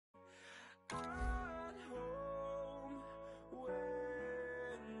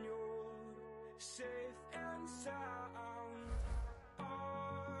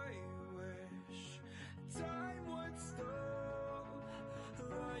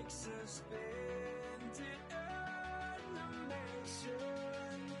like suspended animation.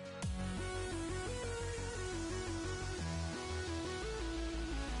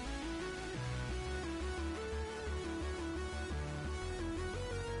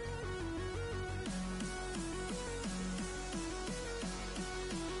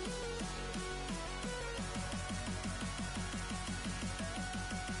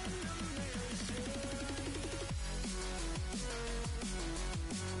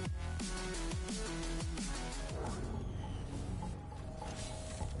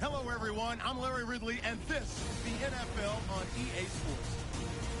 Hello, everyone. I'm Larry Ridley, and this is the NFL on EA Sports.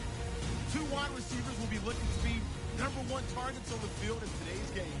 Two wide receivers will be looking to be #1 targets on the field in today's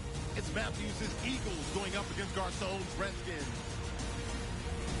game. It's Matthews' Eagles going up against Garçon's Redskins.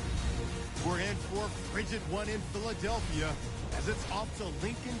 We're in for frigid one in Philadelphia as it's off to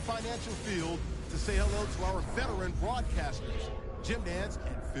Lincoln Financial Field to say hello to our veteran broadcasters, Jim Nantz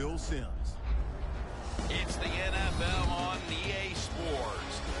and Phil Simms. It's the NFL on EA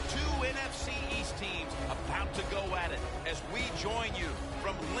Sports. Two NFC East teams about to go at it as we join you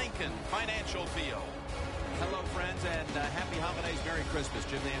from Lincoln Financial Field. Hello, friends, and happy holidays. Merry Christmas.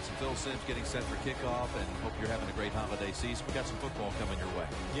 Jim Nantz and Phil Simms getting set for kickoff, and hope you're having a great holiday season. We got some football coming your way.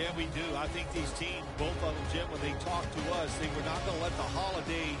 Yeah, we do. I think these teams, both of them, Jim, when they talk to us, they were not going to let the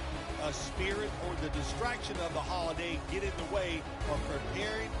holiday spirit or the distraction of the holiday get in the way of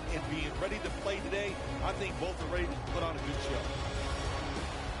preparing and being ready to play today. I think both are ready to put on a good show.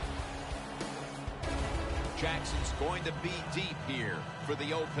 Jackson's going to be deep here for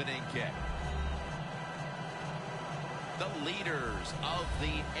the opening kick. The leaders of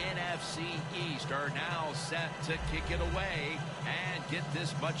the NFC East are now set to kick it away and get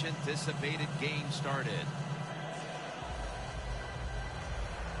this much anticipated game started.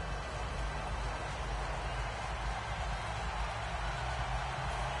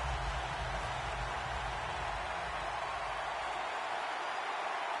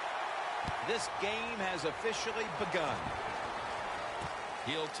 This game has officially begun.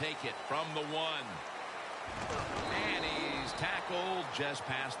 He'll take it from the 1. And he's tackled just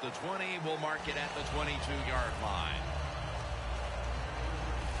past the 20. We'll mark it at the 22-yard line.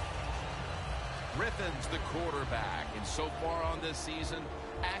 Griffin's the quarterback, and so far on this season,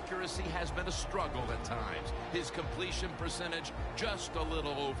 accuracy has been a struggle at times. His completion percentage just a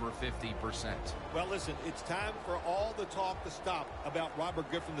little over 50%. Well, listen, it's time for all the talk to stop about Robert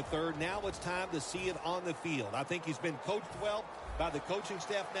Griffin III. Now it's time to see it on the field. I think he's been coached well by the coaching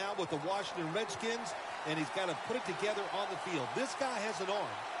staff now with the Washington Redskins, and he's got to put it together on the field. This guy has an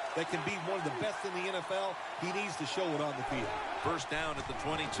arm that can be one of the best in the NFL. He needs to show it on the field. First down at the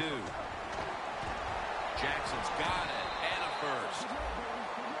 22. Jackson's got it, and a first.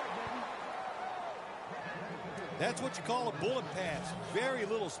 That's what you call a bullet pass. Very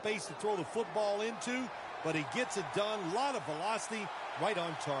little space to throw the football into, but he gets it done. A lot of velocity, right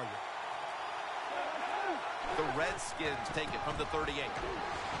on target. The Redskins take it from the 38.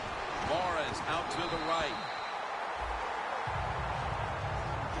 Morris out to the right.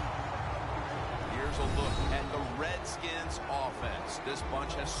 Here's a look at the Redskins offense. This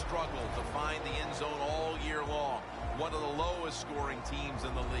bunch has struggled to find the end zone all year long. One of the lowest scoring teams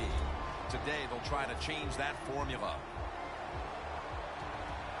in the league. Today they'll try to change that formula.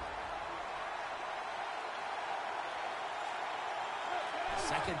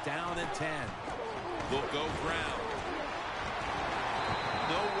 Second down and 10. They'll go ground.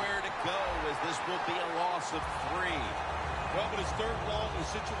 Nowhere to go as this will be a loss of 3. Well, but it's third long in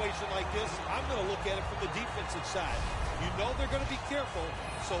a situation like this. I'm going to look at it from the defensive side. You know they're going to be careful,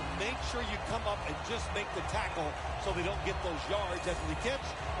 so make sure you come up and just make the tackle so they don't get those yards after the catch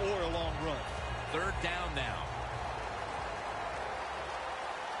or a long run. Third down now.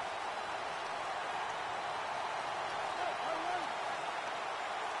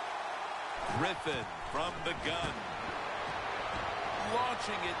 Griffin from the gun.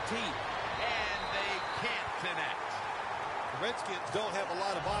 Launching it deep, and they can't connect. The Redskins don't have a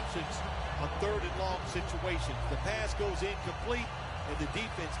lot of options on third and long situations. The pass goes incomplete, and the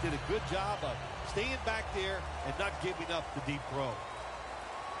defense did a good job of staying back there and not giving up the deep throw.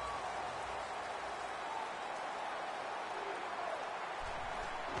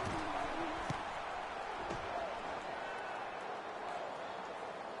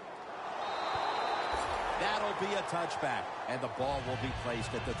 That'll be a touchback, and the ball will be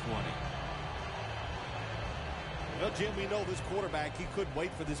placed at the 20. Well, Jim, we know this quarterback, he couldn't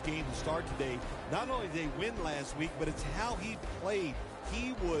wait for this game to start today. Not only did they win last week, but it's how he played.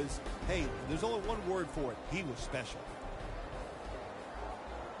 He was, hey, there's only one word for it. He was special.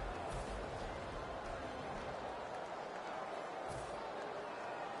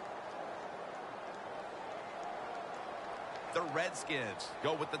 The Redskins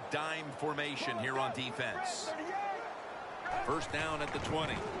go with the dime formation here on defense. First down at the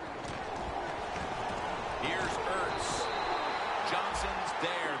 20. Here's Ertz. Johnson's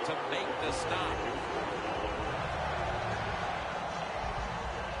there to make the stop.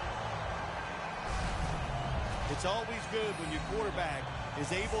 It's always good when your quarterback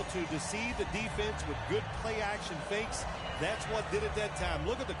is able to deceive the defense with good play-action fakes. That's what did it that time.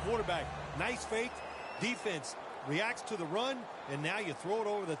 Look at the quarterback. Nice fake. Defense reacts to the run, and now you throw it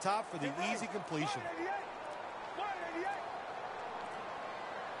over the top for the easy completion.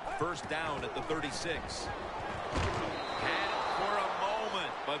 First down at the 36. Had it for a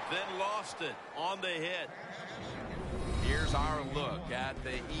moment, but then lost it on the hit. Here's our look at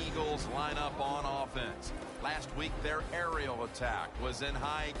the Eagles lineup on offense. Last week, their aerial attack was in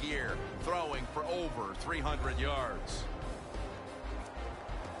high gear, throwing for over 300 yards.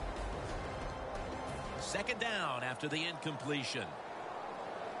 Second down after the incompletion.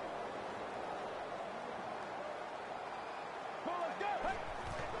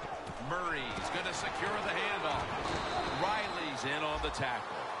 Murray's going to secure the handoff. Riley's in on the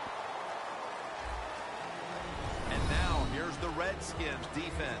tackle. And now here's the Redskins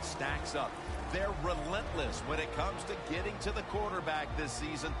defense stacks up. They're relentless when it comes to getting to the quarterback this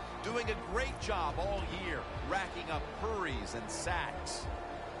season, doing a great job all year, racking up hurries and sacks.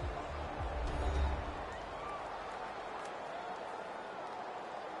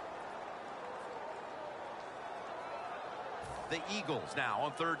 The Eagles now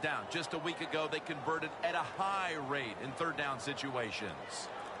on third down. Just a week ago, they converted at a high rate in third down situations.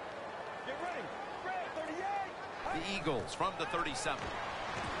 Get ready. 38. The Eagles from the 37.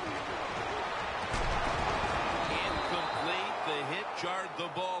 Incomplete. The hit jarred the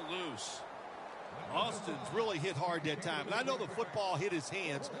ball loose. Austin's really hit hard that time. And I know the football hit his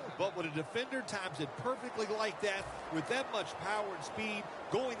hands, but when a defender times it perfectly like that, with that much power and speed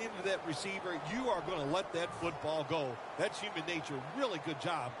going into that receiver, you are going to let that football go. That's human nature. Really good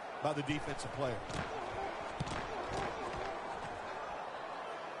job by the defensive player.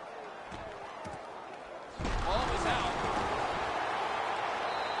 Ball is out.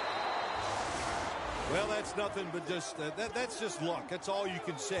 Well, that's nothing but just that's just luck. That's all you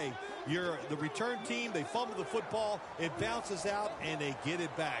can say. You're the return team. They fumble the football. It bounces out, and they get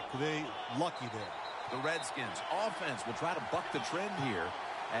it back. They lucky there. The Redskins offense will try to buck the trend here,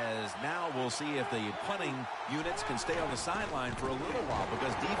 as now we'll see if the punting units can stay on the sideline for a little while,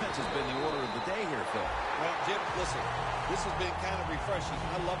 because defense has been the order of the day here, Phil. Well, Jim, listen, this has been kind of refreshing.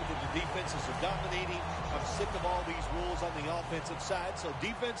 I love it that the defenses are dominating. I'm sick of all these rules on the offensive side. So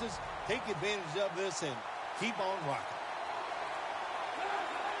defenses, take advantage of this and keep on rocking.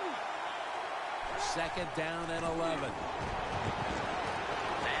 Second down and 11.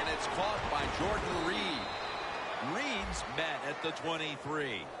 And it's caught by Jordan Reed. Reed's met at the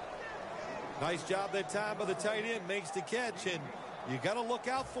 23. Nice job that time by the tight end. Makes the catch, and you got to look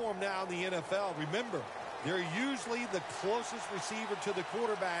out for him now in the NFL. Remember, they're usually the closest receiver to the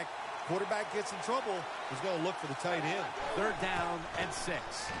quarterback. Quarterback gets in trouble, he's going to look for the tight end. Third down and 6.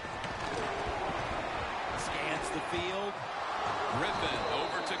 Scans the field. Griffin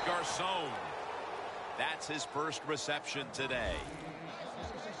over to Garcon. That's his first reception today.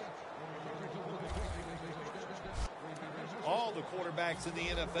 All the quarterbacks in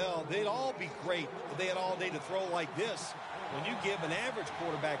the NFL, they'd all be great if they had all day to throw like this. When you give an average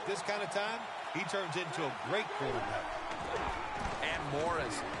quarterback this kind of time, he turns into a great quarterback. And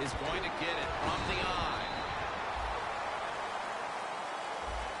Morris is going to get it from the eye.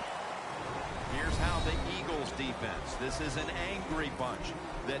 Here's how the Eagles defense. This is an angry bunch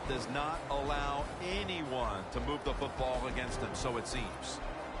that does not allow anyone to move the football against them, so it seems.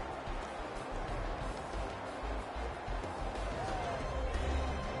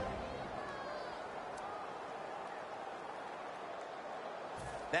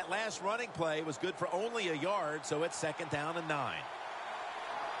 That last running play was good for only a yard, so it's second down and 9.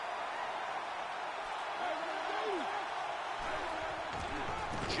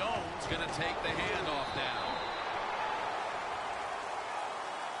 Jones going to take the handoff now.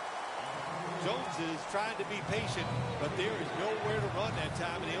 Jones is trying to be patient, but there is nowhere to run that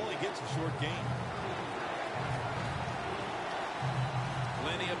time, and he only gets a short gain.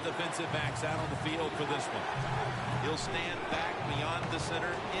 Plenty of defensive backs out on the field for this one. He'll stand back beyond the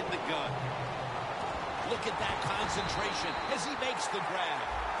center in the gun. Look at that concentration as he makes the grab.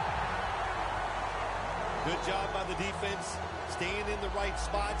 Good job by the defense, staying in the right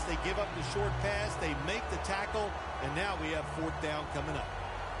spots. They give up the short pass. They make the tackle, and now we have fourth down coming up.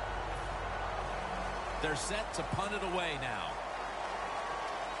 They're set to punt it away now.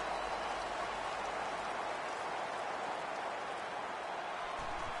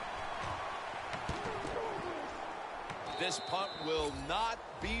 This punt will not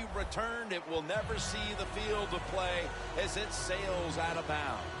be returned. It will never see the field of play as it sails out of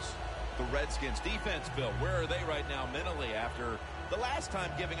bounds. The Redskins defense, Bill, where are they right now mentally after the last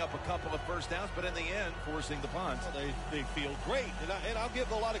time giving up a couple of first downs, but in the end, forcing the punt? Well, they feel great. And I'll give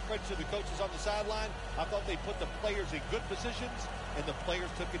a lot of credit to the coaches on the sideline. I thought they put the players in good positions, and the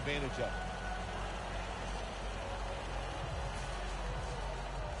players took advantage of it.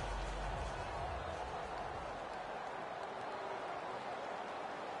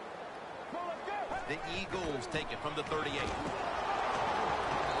 The Eagles take it from the 38.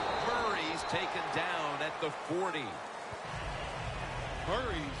 Murray's taken down at the 40.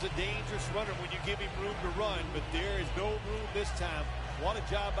 Murray's a dangerous runner when you give him room to run, but there is no room this time. What a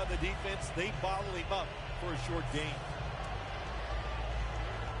job by the defense. They bottle him up for a short gain.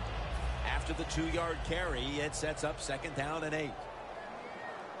 After the 2-yard carry, it sets up 2nd down and 8.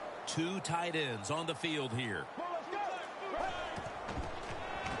 2 tight ends on the field here.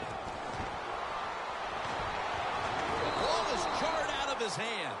 His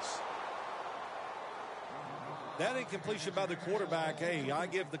hands. That incompletion by the quarterback, hey, I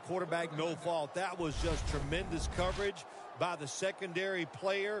give the quarterback no fault. That was just tremendous coverage by the secondary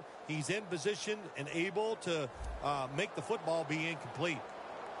player. He's in position and able to make the football be incomplete.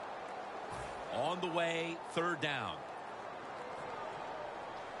 On the way, 3rd down.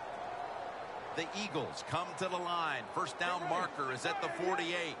 The Eagles come to the line. First down marker is at the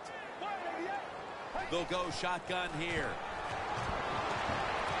 48. They'll go shotgun here.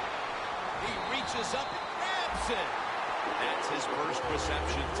 He reaches up and grabs it. That's his first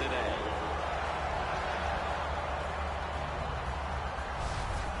reception today.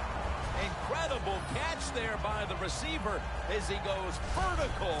 Incredible catch there by the receiver as he goes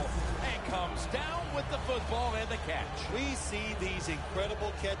vertical and comes down with the football and the catch. We see these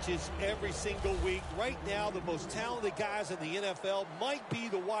incredible catches every single week. Right now, the most talented guys in the NFL might be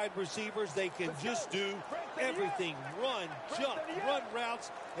the wide receivers. They can just do everything. Run, jump, run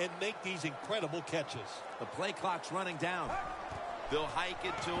routes, and make these incredible catches. The play clock's running down. They'll hike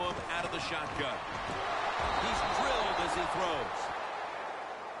it to him out of the shotgun. He's drilled as he throws.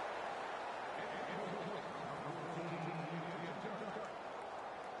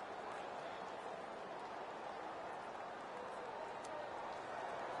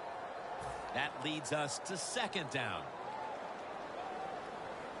 That leads us to 2nd down.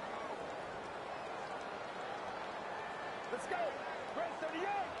 Let's go. Red 38.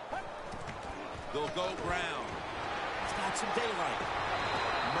 They'll go ground. It's got some daylight.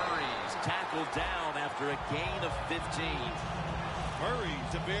 Murray's tackled down after a gain of 15.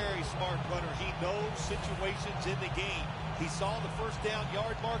 Murray's a very smart runner. He knows situations in the game. He saw the first down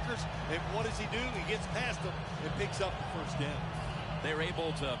yard markers, and what does he do? He gets past them and picks up the first down. They're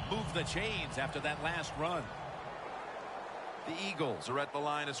able to move the chains after that last run. The Eagles are at the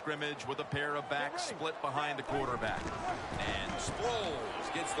line of scrimmage with a pair of backs split behind the quarterback. And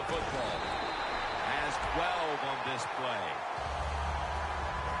Sproles gets the football. Has 12 on this play.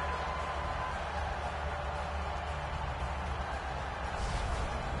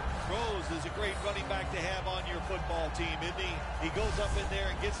 Sproles is a great running back to have on your football team, isn't he? He goes up in there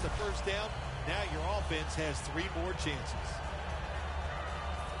and gets the first down. Now your offense has 3 more chances.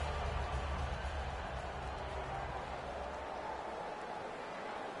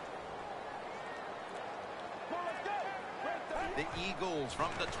 The Eagles from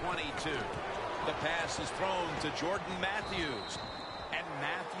the 22. The pass is thrown to Jordan Matthews. And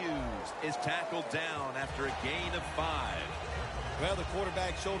Matthews is tackled down after a gain of 5. Well, the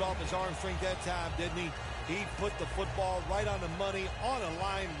quarterback showed off his arm strength that time, didn't he? He put the football right on the money, on a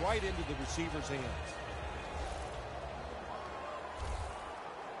line, right into the receiver's hands.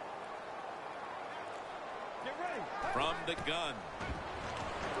 Get ready. From the gun.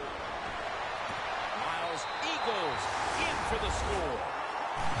 Miles, Eagles in for the score.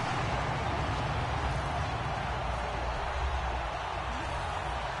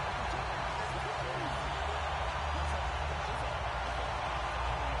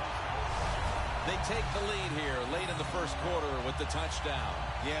 They take the lead here late in the first quarter with the touchdown.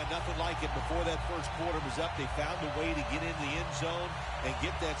 Yeah, nothing like it. Before that first quarter was up, they found a way to get in the end zone and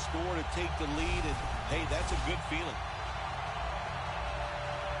get that score to take the lead. And, hey, that's a good feeling.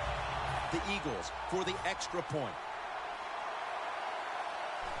 The Eagles for the extra point.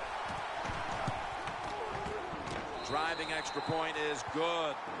 Driving extra point is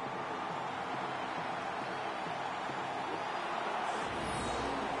good.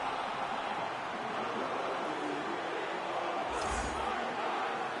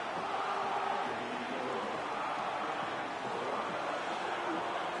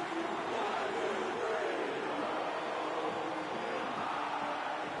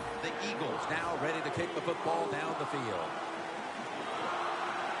 Eagles now ready to kick the football down the field.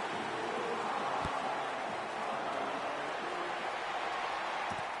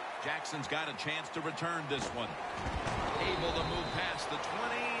 Jackson's got a chance to return this one. Able to move past the 20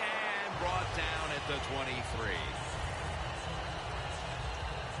 and brought down at the 23.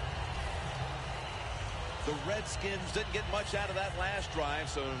 The Redskins didn't get much out of that last drive,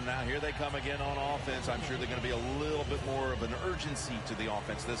 so now here they come again on offense. I'm sure they're going to be a little bit more of an urgency to the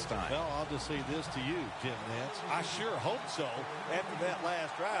offense this time. Well, I'll just say this to you, Jim Nance. I sure hope so. After that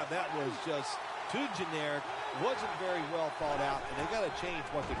last drive, that was just too generic, wasn't very well thought out, and they got to change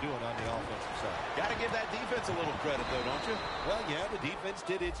what they're doing on the offensive side. Got to give that defense a little credit, though, don't you? Well, yeah, the defense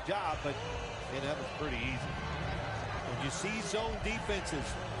did its job, but that was pretty easy. When you see zone defenses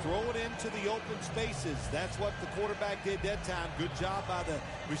throw it into the open spaces, that's what the quarterback did that time. Good job by the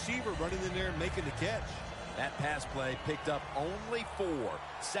receiver running in there and making the catch. That pass play picked up only 4.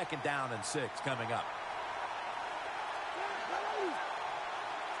 2nd down and 6 coming up.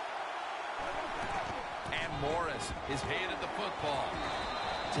 And Morris is handed the football.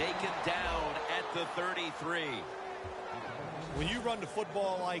 Taken down at the 33. When you run the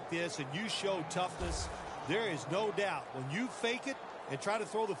football like this and you show toughness, there is no doubt when you fake it and try to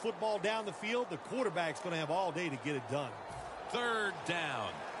throw the football down the field, the quarterback's going to have all day to get it done. 3rd down.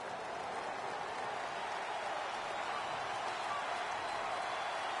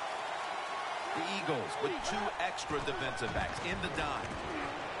 The Eagles with 2 extra defensive backs in the dime.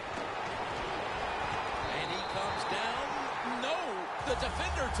 And he comes down. No, the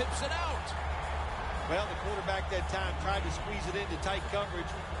defender tips it out. Well, the quarterback that time tried to squeeze it into tight coverage,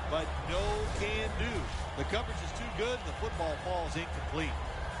 but no can do. The coverage is too good, and the football falls incomplete.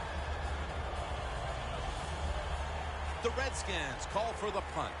 The Redskins call for the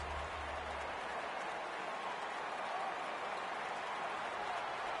punt.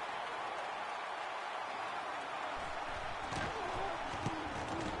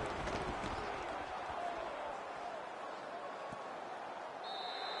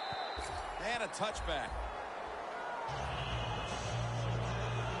 And a touchback.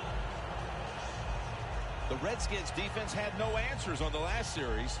 The Redskins defense had no answers on the last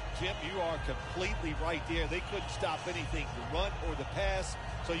series. Jim, you are completely right there. They couldn't stop anything, the run or the pass.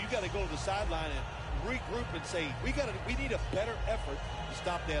 So you got to go to the sideline and regroup and say, we need a better effort to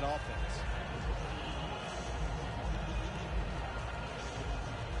stop that offense.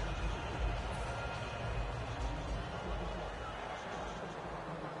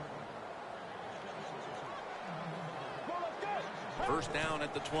 First down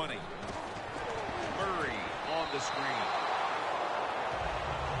at the 20. Murray on the screen.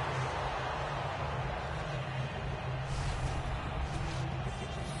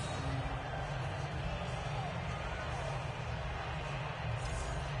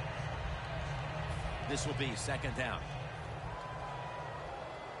 This will be 2nd down.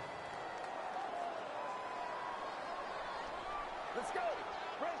 Let's go.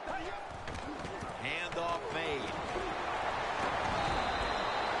 Handoff made.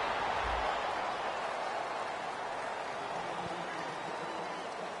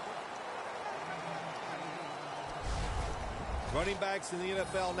 Running backs in the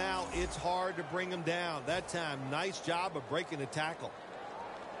NFL now, it's hard to bring them down. That time, nice job of breaking the tackle.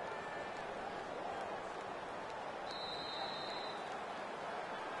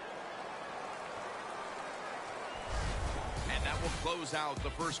 And that will close out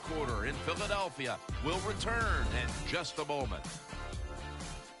the first quarter in Philadelphia. We'll return in just a moment.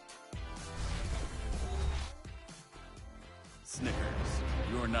 Snickers.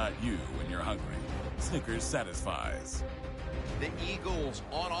 You're not you when you're hungry. Snickers satisfies. The Eagles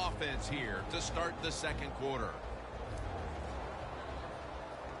on offense here to start the second quarter.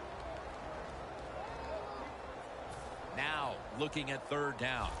 Now looking at 3rd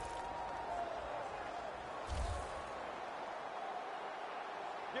down.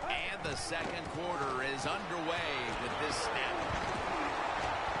 And the second quarter is underway with this snap.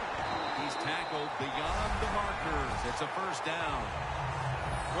 He's tackled beyond the markers. It's a first down.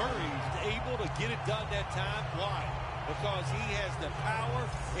 Murray's able to get it done that time. Why? Because he has the power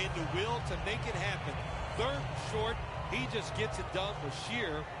and the will to make it happen. 3rd and short, he just gets it done with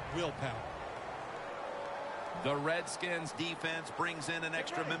sheer willpower. The Redskins defense brings in an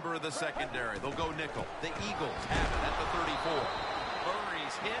extra member of the secondary. They'll go nickel. The Eagles have it at the 34.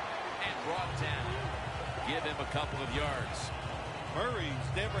 Murray's hit and brought down. Give him a couple of yards. Murray's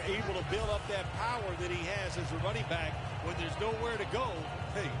never able to build up that power that he has as a running back. When there's nowhere to go,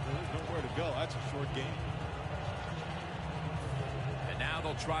 hey, there's nowhere to go. That's a short game. And now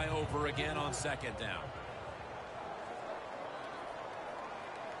they'll try over again on 2nd down.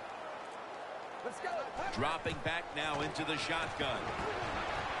 Let's go. Dropping back now into the shotgun.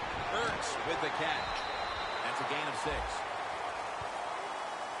 Hurts with the catch. That's a gain of 6.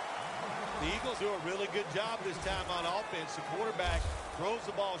 The Eagles do a really good job this time on offense. The quarterback throws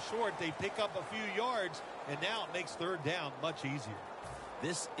the ball short. They pick up a few yards, and now it makes third down much easier.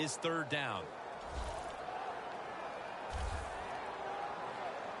 This is third down.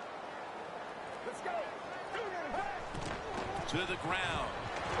 Let's go. To the ground.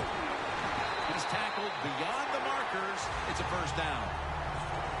 He's tackled beyond the markers. It's a first down.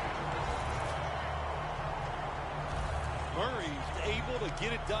 Murray's able to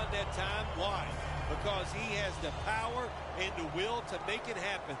get it done that time. Why? Because he has the power and the will to make it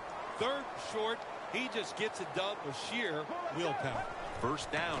happen. Third short, he just gets it done with sheer willpower. First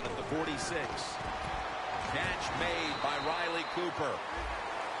down at the 46. Catch made by Riley Cooper.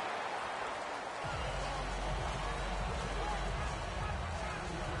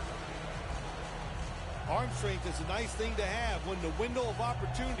 Arm strength is a nice thing to have when the window of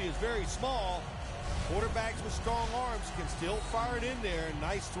opportunity is very small. Quarterbacks with strong arms can still fire it in there.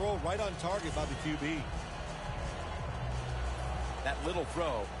 Nice throw right on target by the QB. That little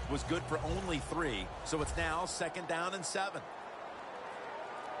throw was good for only 3, so it's now second down and 7.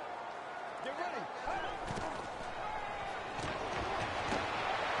 Get ready.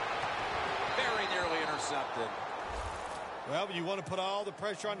 Very nearly intercepted. Well, you want to put all the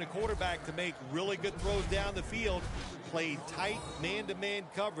pressure on the quarterback to make really good throws down the field. Play tight man-to-man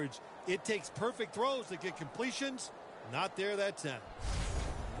coverage. It takes perfect throws to get completions. Not there that time.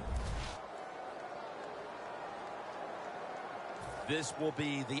 This will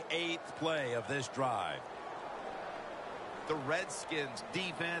be the 8th play of this drive. The Redskins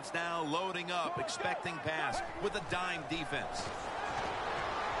defense now loading up, expecting pass with a dime defense.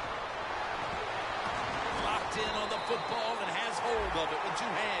 Locked in on the football and has hold of it with 2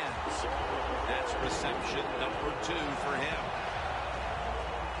 hands. That's reception number 2 for him.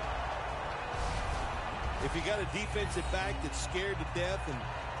 If you got a defensive back that's scared to death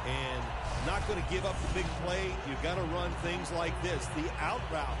and not going to give up the big play, you've got to run things like this. The out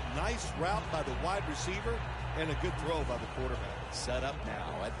route, nice route by the wide receiver, and a good throw by the quarterback. Set up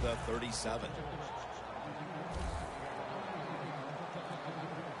now at the 37.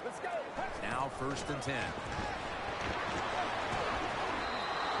 Let's go. Now first and 10.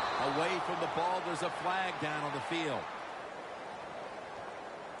 Away from the ball, there's a flag down on the field.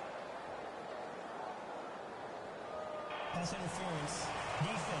 Pass interference.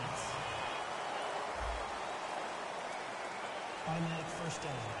 Defense. Automatic first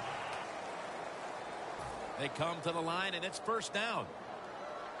down. They come to the line, and it's first down.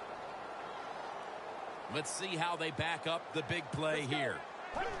 Let's see how they back up the big play here.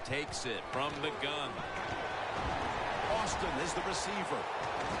 Takes it from the gun. Austin is the receiver.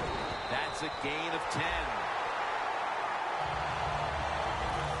 That's a gain of 10.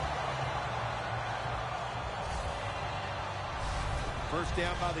 First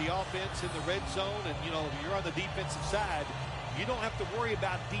down by the offense in the red zone, and you're on the defensive side. You don't have to worry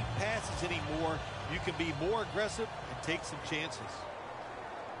about deep passes anymore. You can be more aggressive and take some chances.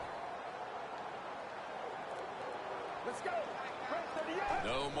 Let's go.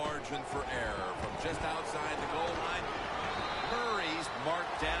 No margin for error from just outside the goal line. Murray's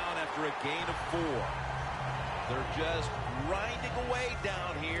marked down after a gain of 4. They're just grinding away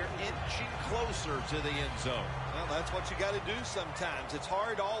down here, inching closer to the end zone. Well, that's what you got to do sometimes. It's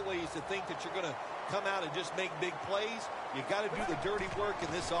hard always to think that you're going to come out and just make big plays. You got to do the dirty work, and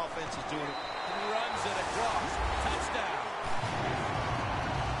this offense is doing it. Runs it across. Touchdown.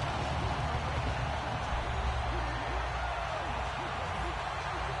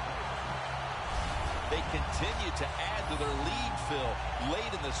 They continue to add to their lead, Phil,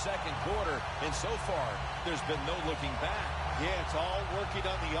 late in the second quarter, and so far, there's been no looking back. Yeah, it's all working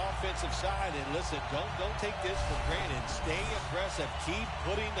on the offensive side. And listen, don't take this for granted. Stay aggressive. Keep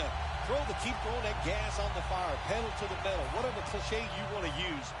throwing that gas on the fire. Pedal to the metal. Whatever cliche you want to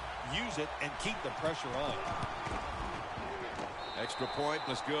use it and keep the pressure on. Extra point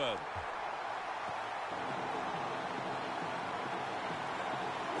was good.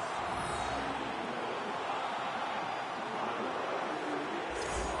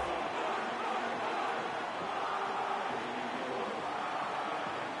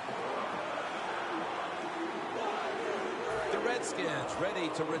 Redskins ready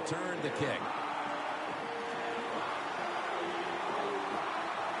to return the kick.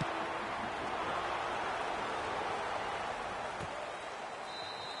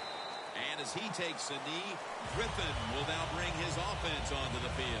 And as he takes a knee, Griffin will now bring his offense onto the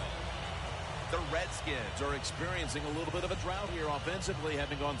field. The Redskins are experiencing a little bit of a drought here offensively,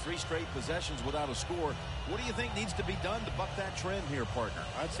 having gone 3 straight possessions without a score. What do you think needs to be done to buck that trend here, partner?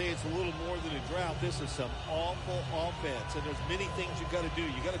 I'd say it's a little more than a drought. This is some awful offense, and there's many things you got to do.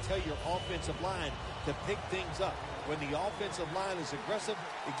 You got to tell your offensive line to pick things up. When the offensive line is aggressive,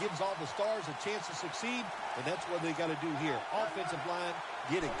 it gives all the stars a chance to succeed, and that's what they got to do here. Offensive line,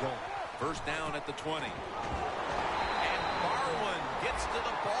 get it going. First down at the 20. And Barwin gets to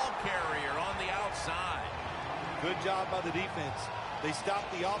the ball carrier on the outside. Good job by the defense. They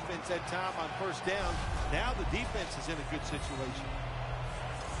stopped the offense that time on first down. Now the defense is in a good situation.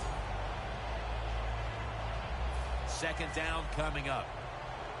 Second down coming up.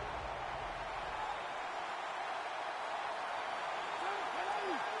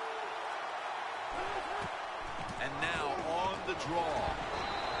 And now on the draw.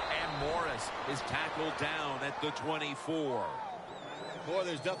 And Morris is tackled down at the 24. Boy,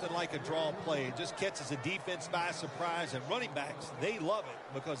 there's nothing like a draw play. It just catches the defense by surprise. And running backs, they love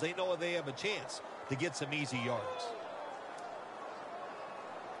it because they know they have a chance to get some easy yards.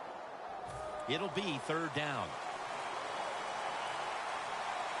 It'll be third down.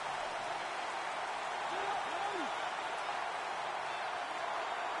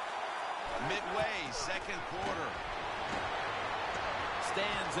 Midway, second quarter.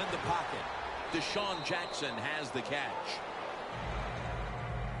 Stands in the pocket. Deshaun Jackson has the catch.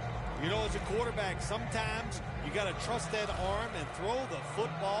 You know, as a quarterback, sometimes you got to trust that arm and throw the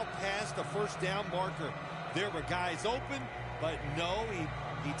football past the first down marker. There were guys open, but no,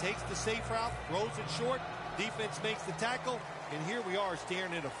 he takes the safe route, throws it short. Defense makes the tackle, and here we are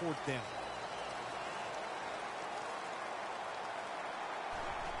staring at a fourth down.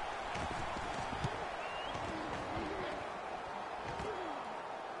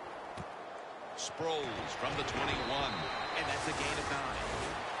 Sproles from the 21, and that's a gain of 9.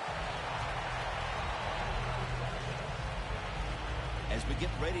 As we get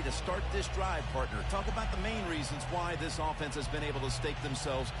ready to start this drive, partner, talk about the main reasons why this offense has been able to stake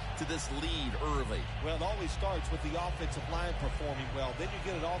themselves to this lead early. Well, it always starts with the offensive line performing well. Then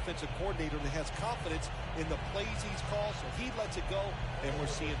you get an offensive coordinator that has confidence in the plays he's called, so he lets it go, and we're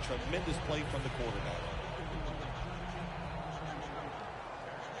seeing tremendous play from the quarterback.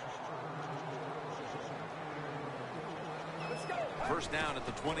 First down at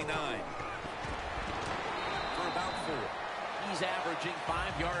the 29. For about 4. He's averaging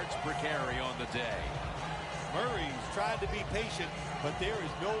 5 yards per carry on the day. Murray's tried to be patient, but there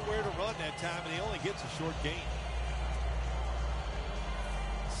is nowhere to run that time, and he only gets a short gain.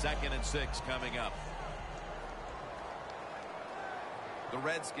 2nd and 6 coming up. The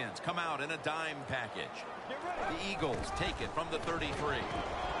Redskins come out in a dime package. The Eagles take it from the 33. And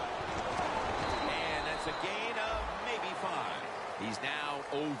that's a gain of maybe 5. He's now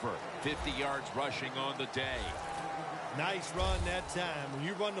over 50 yards rushing on the day. Nice run that time. When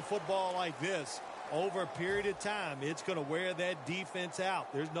you run the football like this, over a period of time, it's going to wear that defense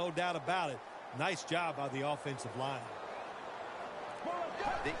out. There's no doubt about it. Nice job by the offensive line.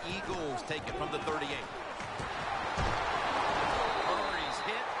 The Eagles take it from the 38. Murray's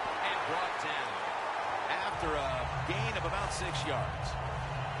hit and brought down after a gain of about 6 yards.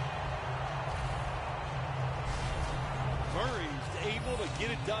 Murray's able to get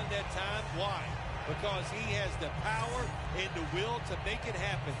it done that time. Why? Because he has the power and the will to make it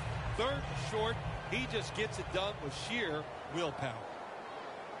happen. 3rd and short, he just gets it done with sheer willpower.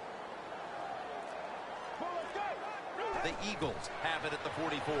 The Eagles have it at the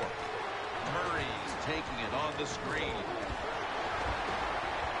 44. Murray's taking it on the screen.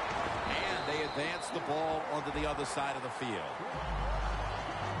 And they advance the ball onto the other side of the field.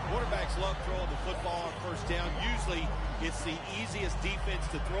 Quarterbacks love throwing the football on first down. Usually, it's the easiest defense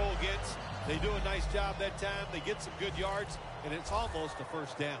to throw against. They do a nice job that time. They get some good yards, and it's almost a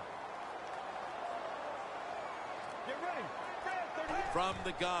first down. Get ready. From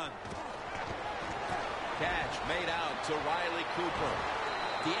the gun. Catch made out to Riley Cooper.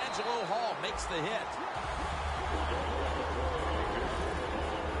 D'Angelo Hall makes the hit.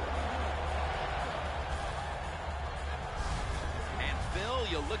 And Phil,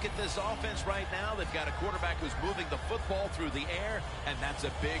 you look at this offense right now. They've got a quarterback who's moving the football through the air, and that's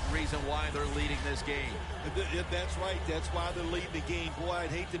a big reason why they're leading this game. That's right. That's why they're leading the game. Boy,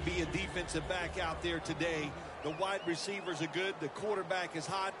 I'd hate to be a defensive back out there today. The wide receivers are good. The quarterback is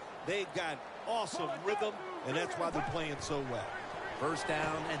hot. They've got awesome rhythm, and that's why they're playing so well. First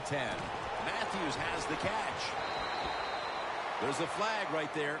down and 10. Matthews has the catch. There's a flag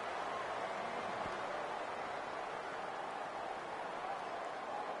right there.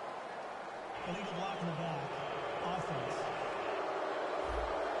 Illegal block in the back. Offense.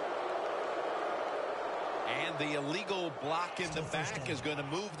 And the illegal block in the back is going to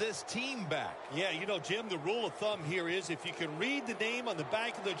move this team back. Yeah, you know, Jim, the rule of thumb here is if you can read the name on the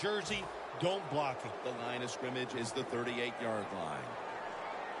back of the jersey, don't block it. The line of scrimmage is the 38-yard line.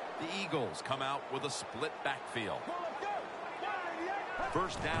 The Eagles come out with a split backfield.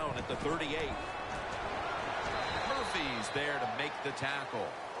 First down at the 38. Murphy's there to make the tackle.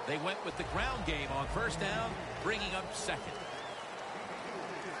 They went with the ground game on first down, bringing up second.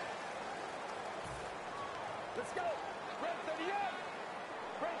 Let's go. Run to the end.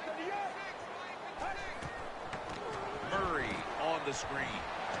 Run to the end. Murray on the screen.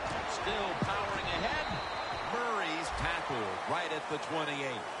 Still powering ahead. Murray's tackled right at the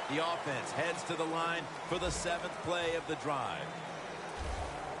 28. The offense heads to the line for the 7th play of the drive.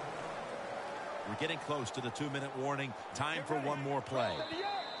 We're getting close to the 2-minute warning. Time for one more play.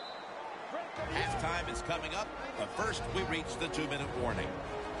 Halftime is coming up, but first we reach the 2-minute warning.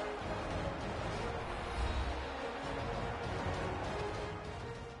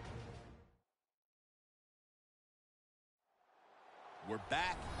 We're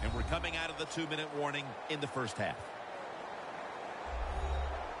back, and we're coming out of the 2-minute warning in the first half.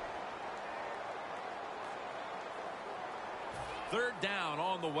 Third down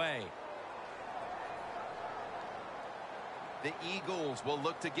on the way. The Eagles will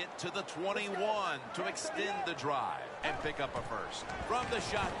look to get to the 21 to extend the drive and pick up a first. From the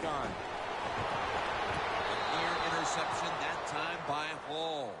shotgun. An ear interception that time by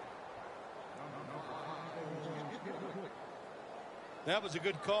Hall. That was a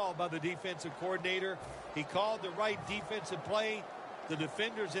good call by the defensive coordinator. He called the right defensive play. The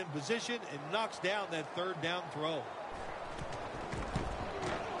defender's in position and knocks down that third down throw.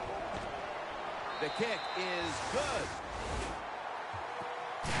 The kick is good.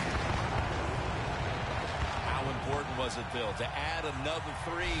 How important was it, Bill, to add another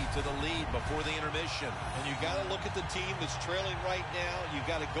 3 to the lead before the intermission? And you got to look at the team that's trailing right now. You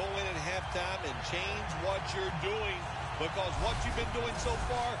got to go in at halftime and change what you're doing, because what you've been doing so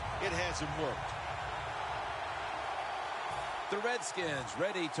far, it hasn't worked. The Redskins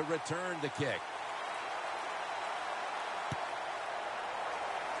ready to return the kick.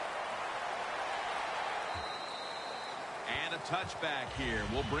 And a touchback here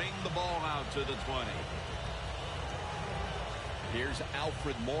will bring the ball out to the 20. Here's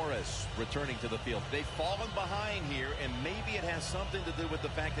Alfred Morris returning to the field. They've fallen behind here, and maybe it has something to do with the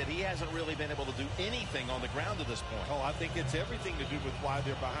fact that he hasn't really been able to do anything on the ground to this point. Oh, I think it's everything to do with why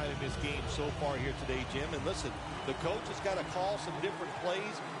they're behind in this game so far here today, Jim. And listen, the coach has got to call some different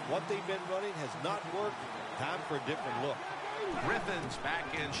plays. What they've been running has not worked. Time for a different look. Griffin's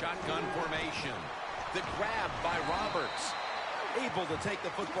back in shotgun formation. The grab by Roberts. Able to take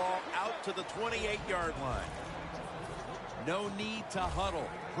the football out to the 28-yard line. No need to huddle.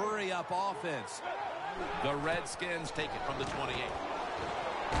 Hurry up offense. The Redskins take it from the 28.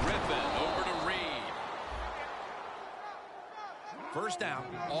 Griffin over to Reed. First down.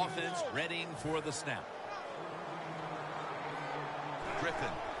 Offense readying for the snap.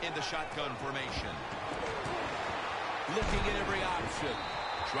 Griffin in the shotgun formation. Looking at every option.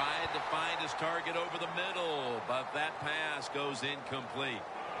 Tried to find his target over the middle, but that pass goes incomplete.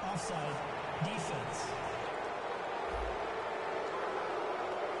 Offside. Defense.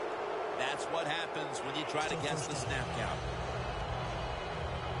 That's what happens when you try to guess the snap count.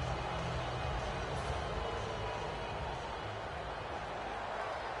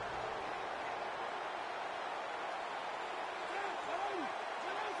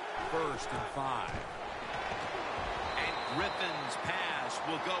 First and 5. And Griffin's pass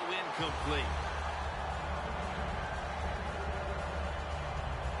will go incomplete.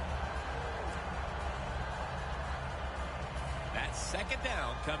 That's second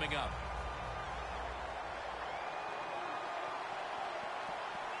down coming up.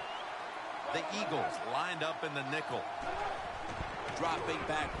 The Eagles lined up in the nickel. Dropping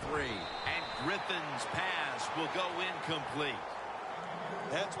back 3. And Griffin's pass will go incomplete.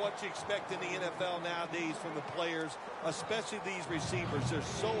 That's what you expect in the NFL nowadays from the players, especially these receivers. They're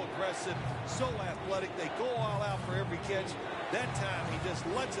so aggressive, so athletic. They go all out for every catch. That time, he just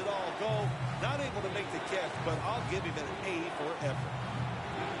lets it all go. Not able to make the catch, but I'll give him an A for effort.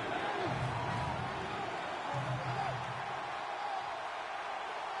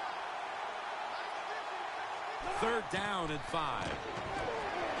 Third down and 5.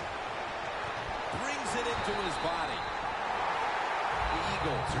 Brings it into his body. The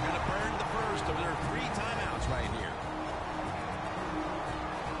Eagles are going to burn the first of their 3 timeouts right here.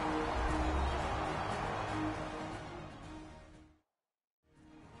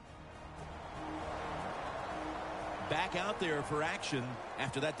 Back out there for action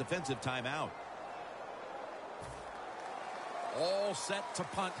after that defensive timeout. All set to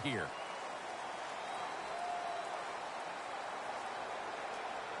punt here.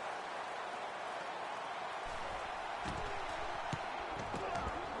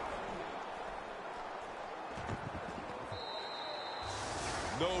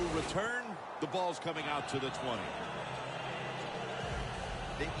 No return. The ball's coming out to the 20.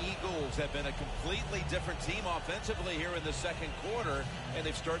 The Eagles have been a completely different team offensively here in the second quarter, and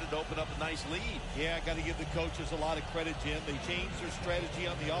they've started to open up a nice lead. Yeah, I got to give the coaches a lot of credit, Jim. They changed their strategy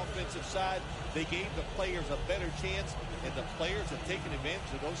on the offensive side. They gave the players a better chance, and the players have taken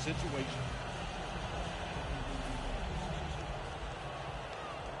advantage of those situations.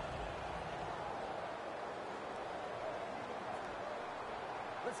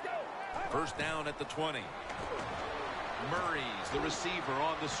 First down at the 20. Murray's the receiver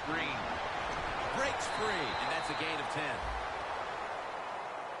on the screen. Breaks free, and that's a gain of 10.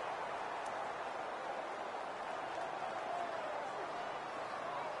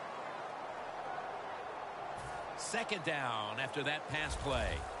 Second down after that pass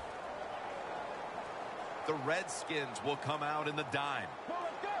play. The Redskins will come out in the dime.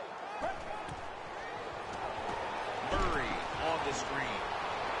 Murray on the screen.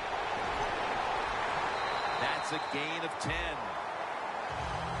 That's a gain of 10.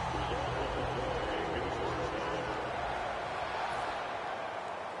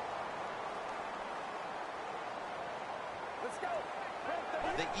 Let's go.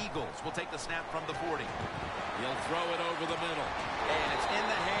 The Eagles will take the snap from the 40. He'll throw it over the middle. And it's in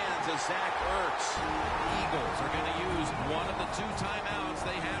the hands of Zach Ertz. The Eagles are going to use one of the 2 timeouts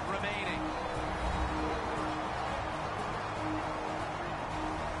they have remaining.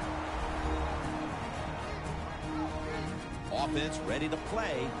 Offense ready to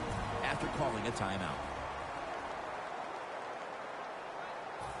play after calling a timeout.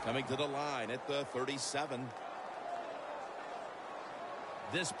 Coming to the line at the 37.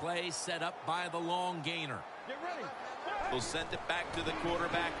 This play set up by the long gainer. Get ready. Will send it back to the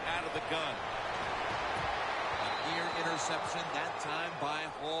quarterback out of the gun. A near interception, that time by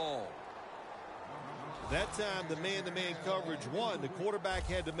Hall. That time, the man-to-man coverage won. The quarterback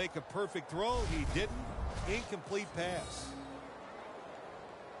had to make a perfect throw. He didn't. Incomplete pass.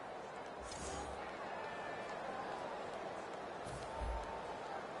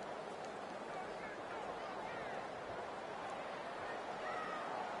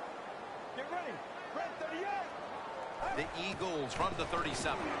 Get ready. Red 38. The Eagles from the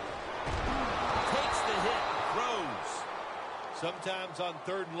 37. Takes the hit, throws. Sometimes on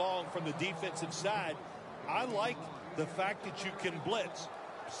 3rd and long from the defensive side, I like the fact that you can blitz.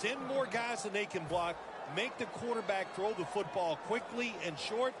 Send more guys than they can block. Make the quarterback throw the football quickly and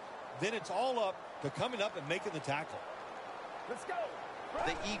short. Then it's all up to coming up and making the tackle. Let's go.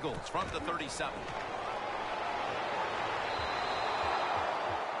 The Eagles from the 37.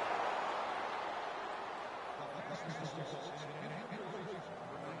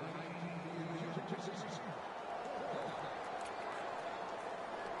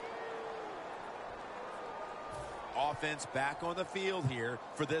 Offense back on the field here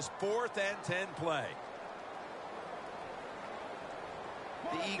for this 4th and 10 play.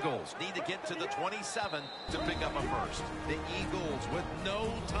 The Eagles need to get to the 27 to pick up a first. The Eagles with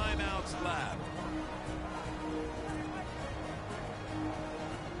no timeouts left.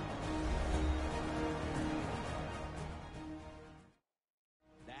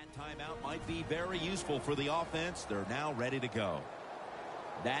 That timeout might be very useful for the offense. They're now ready to go.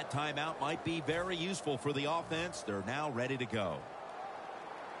 That timeout might be very useful for the offense. They're now ready to go.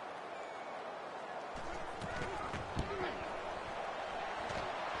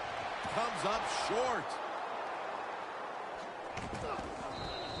 Comes up short.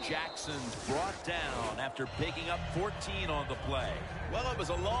 Jackson's brought down after picking up 14 on the play. Well, it was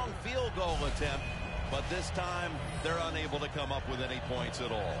a long field goal attempt, but this time they're unable to come up with any points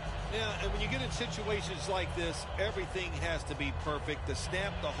at all. Yeah, and when you get in situations like this, everything has to be perfect. The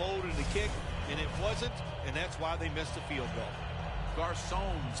snap, the hold, and the kick, and it wasn't, and that's why they missed the field goal.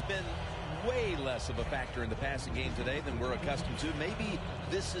 Garcon's been way less of a factor in the passing game today than we're accustomed to. Maybe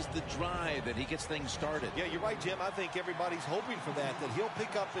this is the drive that he gets things started. Yeah, you're right, Jim. I think everybody's hoping for that he'll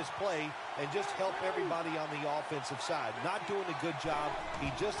pick up his play and just help everybody on the offensive side. Not doing a good job.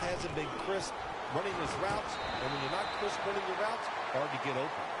 He just hasn't been crisp running his routes, and when you're not crisp running your routes, hard to get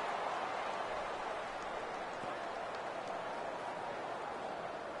open.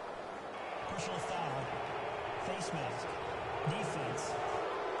 Personal foul. Face mask. Defense.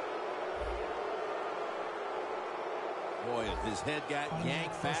 Boy, his head got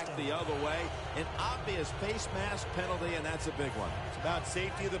yanked back the other way. An obvious face mask penalty, and that's a big one. It's about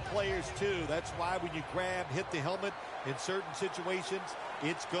safety of the players, too. That's why when you grab, hit the helmet in certain situations,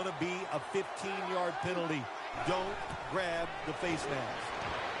 it's going to be a 15-yard penalty. Don't grab the face mask.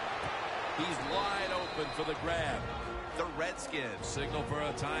 He's wide open for the grab. The Redskins signal for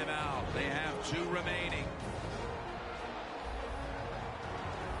a timeout. They have 2 remaining.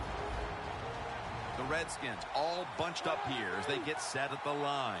 The Redskins all bunched up here as they get set at the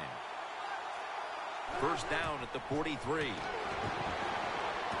line. First down at the 43.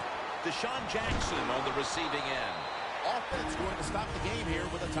 Deshaun Jackson on the receiving end. Offense going to stop the game here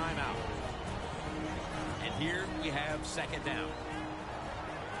with a timeout. And here we have second down.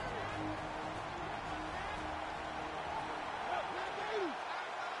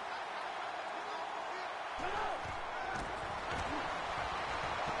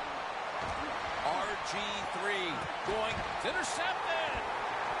 RG3 going, it's intercepted.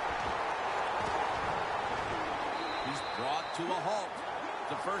 He's brought to a halt.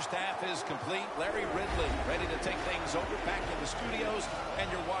 The first half is complete. Larry Ridley ready to take things over back in the studios, and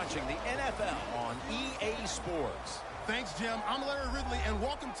you're watching the NFL on EA Sports. Thanks, Jim. I'm Larry Ridley, and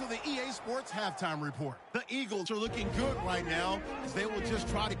welcome to the EA Sports Halftime Report. The Eagles are looking good right now as they will just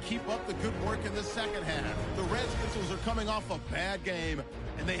try to keep up the good work in the second half. The Redskins are coming off a bad game,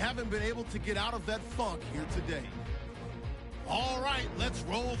 and they haven't been able to get out of that funk here today. All right, let's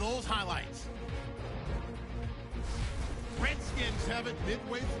roll those highlights. Redskins have it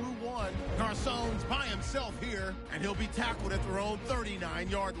midway through one. Garçon's by himself here, and he'll be tackled at their own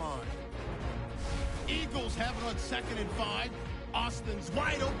 39-yard line. Eagles have it on 2nd and 5. Austin's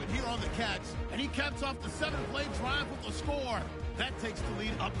wide open here on the catch, and he caps off the 7-play drive with a score. That takes the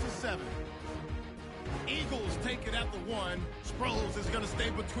lead up to 7. Eagles take it at the 1. Sproles is going to stay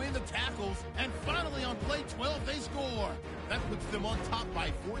between the tackles, and finally on play 12 they score. That puts them on top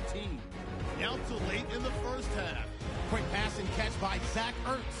by 14. Now to late in the first half. Quick pass and catch by Zach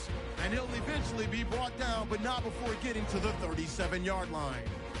Ertz, and he'll eventually be brought down, but not before getting to the 37-yard line.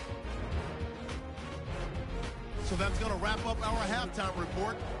 So that's going to wrap up our halftime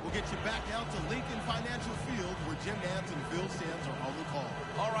report. We'll get you back out to Lincoln Financial Field where Jim Nance and Phil Sands are on the call.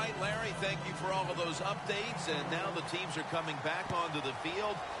 All right, Larry, thank you for all of those updates. And now the teams are coming back onto the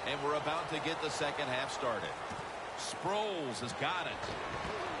field, and we're about to get the second half started. Sproles has got it.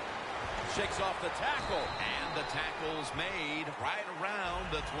 Shakes off the tackle, and the tackle's made right around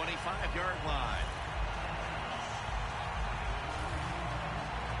the 25-yard line.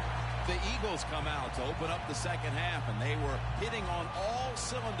 The Eagles come out to open up the second half, and they were hitting on all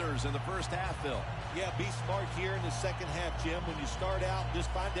cylinders in the first half, Phil. Yeah, be smart here in the second half, Jim. When you start out, just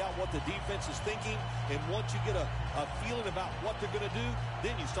find out what the defense is thinking, and once you get a feeling about what they're going to do,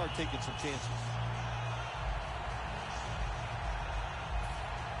 then you start taking some chances.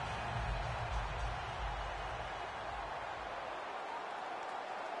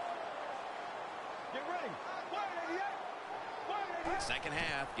 Get ready. Wide 88. Second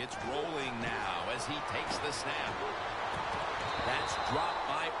half gets rolling now as he takes the snap. That's dropped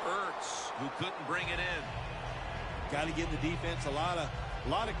by Ertz, who couldn't bring it in. Got to give the defense a lot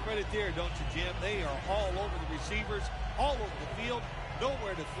of credit there, don't you, Jim? They are all over the receivers, all over the field,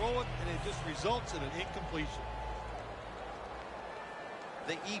 nowhere to throw it, and it just results in an incompletion.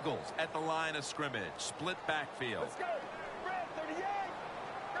 The Eagles at the line of scrimmage, split backfield. Let's go. Red 38.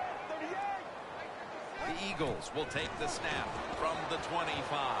 Red 38. The Eagles will take the snap from the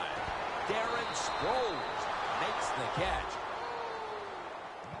 25. Darren Sproles makes the catch.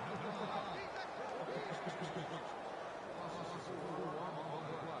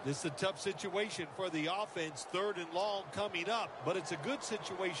 This is a tough situation for the offense, 3rd and long coming up, but it's a good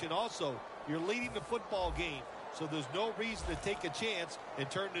situation also. You're leading the football game, so there's no reason to take a chance and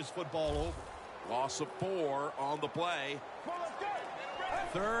turn this football over. Loss of 4 on the play. Come on, let's go.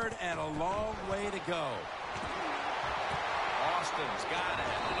 3rd and a long way to go. Austin's got it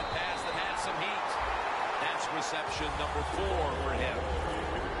on a pass that had some heat. That's reception number 4 for him.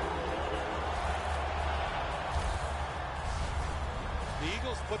 The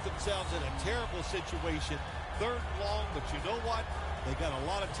Eagles put themselves in a terrible situation, 3rd and long, but you know what? They got a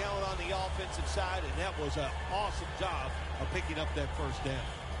lot of talent on the offensive side, and that was an awesome job of picking up that first down.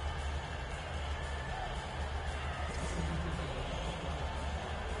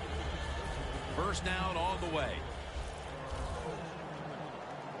 First down on the way.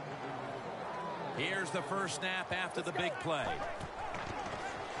 Here's the first snap after the big play.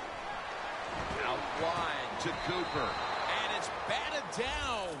 Out wide to Cooper. And it's batted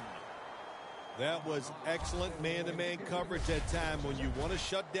down. That was excellent man-to-man coverage that time. When you want to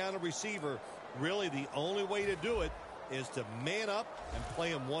shut down a receiver, really the only way to do it is to man up and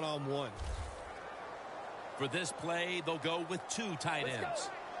play them one-on-one. For this play, they'll go with 2 tight ends.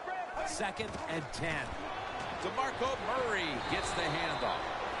 2nd and 10. DeMarco Murray gets the handoff.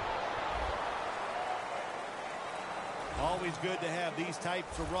 Always good to have these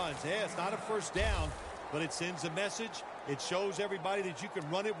types of runs. Yeah, it's not a first down, but it sends a message. It shows everybody that you can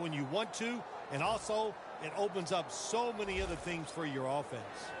run it when you want to, and also it opens up so many other things for your offense.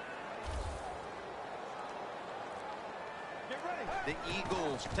 The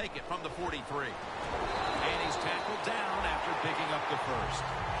Eagles take it from the 43. And he's tackled down after picking up the first.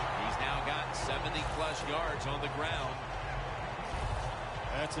 He's now got 70-plus yards on the ground.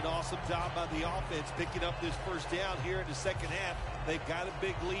 That's an awesome job by the offense picking up this first down here in the second half. They've got a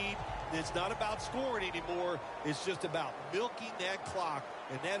big lead. It's not about scoring anymore. It's just about milking that clock,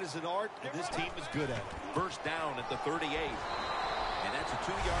 and that is an art, and this team is good at it. First down at the 38. And that's a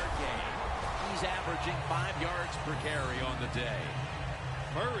 2-yard gain. He's averaging 5 yards per carry on the day.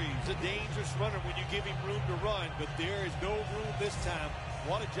 Murray's a dangerous runner when you give him room to run, but there is no room this time.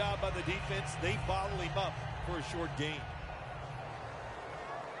 What a job by the defense. They bottle him up for a short gain.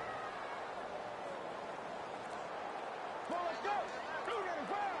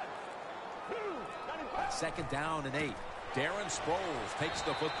 Second down and 8. Darren Sproles takes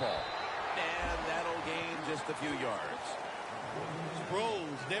the football. And that'll gain just a few yards.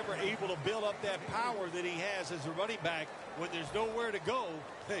 Sproles never able to build up that power that he has as a running back. When there's nowhere to go,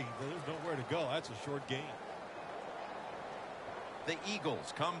 hey, there's nowhere to go. That's a short gain. The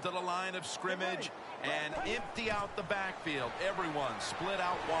Eagles come to the line of scrimmage and empty out the backfield. Everyone split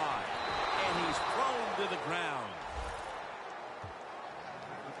out wide. And he's thrown to the ground.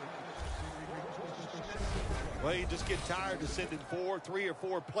 Well, you just get tired of sending 3 or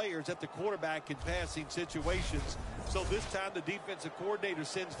 4 players at the quarterback in passing situations. So this time the defensive coordinator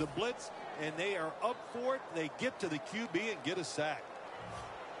sends the blitz, and they are up for it. They get to the QB and get a sack.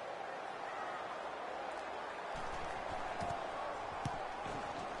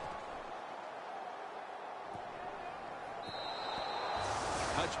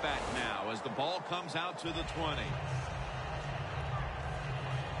 Touchback now as the ball comes out to the 20.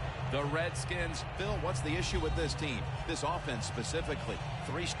 The Redskins, Phil, what's the issue with this team? This offense specifically.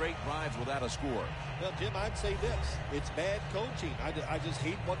 3 straight drives without a score. Well, Jim, I'd say this. It's bad coaching. I just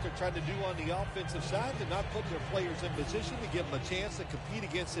hate what they're trying to do on the offensive side to not put their players in position to give them a chance to compete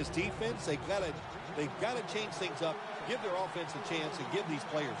against this defense. They've got to change things up, give their offense a chance, and give these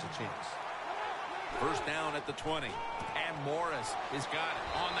players a chance. First down at the 20. And Morris has got it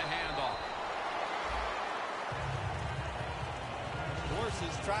on the handoff. Morris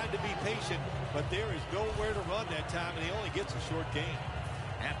is trying to be patient, but there is nowhere to run that time, and he only gets a short gain.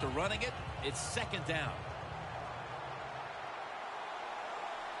 After running it, it's second down.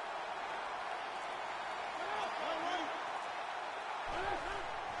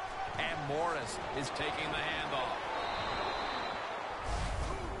 And Morris is taking the handoff.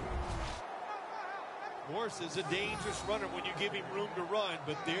 Morris is a dangerous runner when you give him room to run,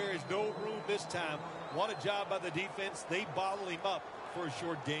 but there is no room this time. What a job by the defense. They bottle him up for a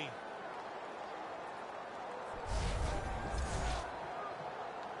short gain.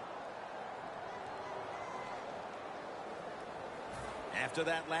 After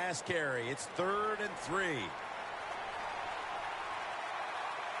that last carry, it's 3rd and 3.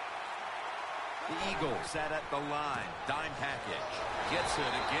 The Eagles set at the line. Dime package. Gets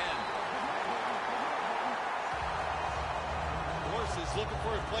it again. Morris is looking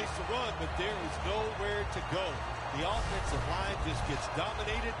for a place to run, but there is nowhere to go. The offensive line just gets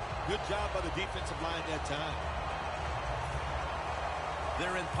dominated. Good job by the defensive line that time.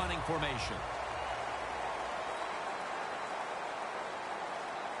 They're in punting formation.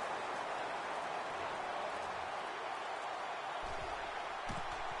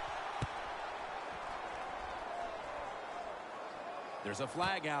 There's a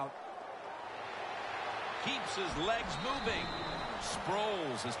flag out. Keeps his legs moving.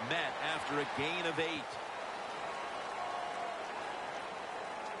 Sproles is met after a gain of 8.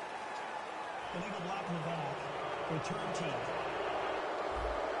 Illegal block in the back. Return team.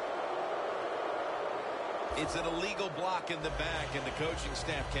 It's an illegal block in the back, and the coaching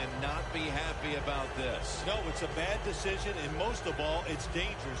staff cannot be happy about this. No, it's a bad decision, and most of all, it's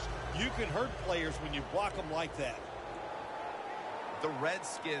dangerous. You can hurt players when you block them like that. The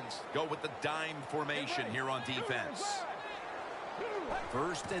Redskins go with the dime formation here on defense.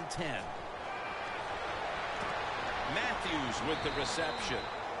 1st and 10. Matthews with the reception.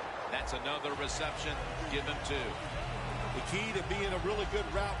 That's another reception. Give him 2. The key to being a really good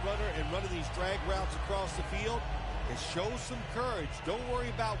route runner and running these drag routes across the field is show some courage. Don't worry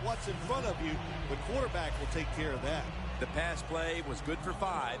about what's in front of you. The quarterback will take care of that. The pass play was good for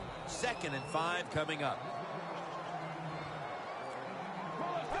 5. 2nd and 5 coming up.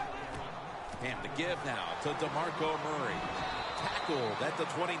 And the give now to DeMarco Murray. Tackled at the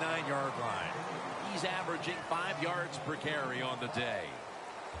 29-yard line. He's averaging 5 yards per carry on the day.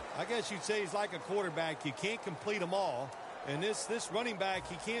 I guess you'd say he's like a quarterback. You can't complete them all. And this running back,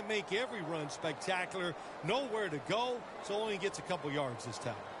 he can't make every run spectacular. Nowhere to go, so only gets a couple yards this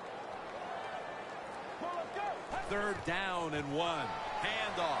time. 3rd down and 1.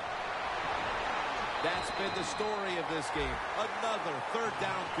 Handoff. That's been the story of this game. Another 3rd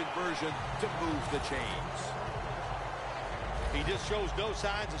down conversion to move the chains. He just shows no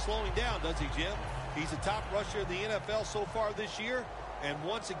signs of slowing down, does he, Jim? He's a top rusher in the NFL so far this year. And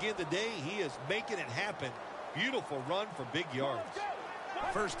once again today, he is making it happen. Beautiful run for big yards.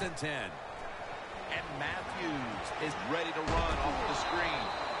 1st and 10. And Matthews is ready to run off the screen.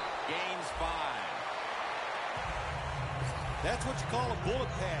 Gains 5. That's what you call a bullet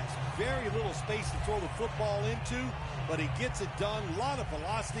pass. Very little space to throw the football into, but he gets it done. A lot of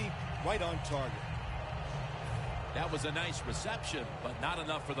velocity, right on target. That was a nice reception, but not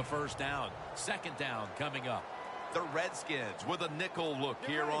enough for the 1st down. 2nd down coming up. The Redskins with a nickel look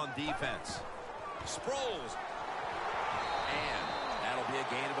here on defense. Sproles. And that'll be a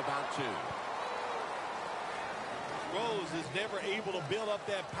gain of about 2. Sproles is never able to build up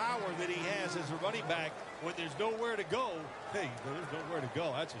that power that he has as a running back. When there's nowhere to go, hey, there's nowhere to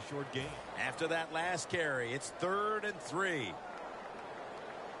go. That's a short game. After that last carry, it's 3rd and 3.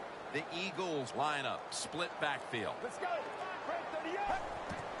 The Eagles line up, split backfield. Let's go. Red 38.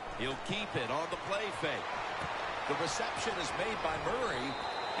 He'll keep it on the play fake. The reception is made by Murray.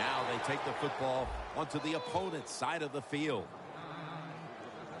 Now they take the football onto the opponent's side of the field.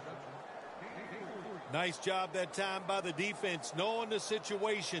 Nice job that time by the defense, knowing the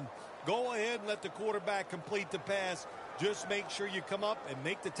situation. Go ahead and let the quarterback complete the pass. Just make sure you come up and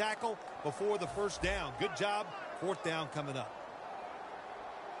make the tackle before the 1st down. Good job. 4th down coming up.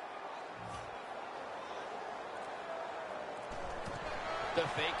 The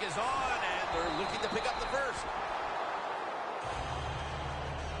fake is on, and they're looking to pick up the 1st.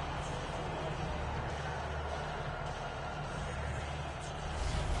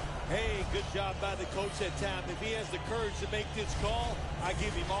 Hey, good job by the coach that time. If he has the courage to make this call, I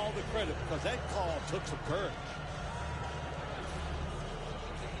give him all the credit because that call took some courage.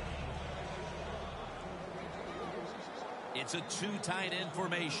 It's a 2 tight end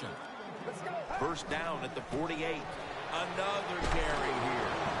formation. 1st down at the 48. Another carry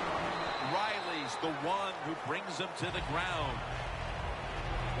here. Riley's the one who brings him to the ground.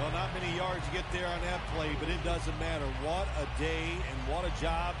 Well, not many yards to get there on that play, but it doesn't matter. What a day and what a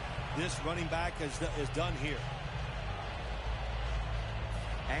job this running back has done here.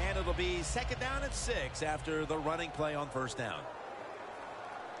 And it'll be 2nd down and 6 after the running play on 1st down.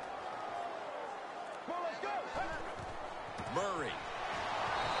 Murray.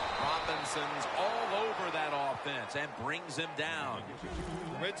 Robinson's all over that offense and brings him down.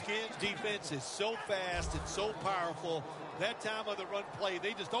 Redskins defense is so fast and so powerful. That time of the run play,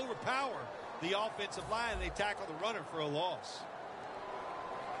 they just overpower the offensive line and they tackle the runner for a loss.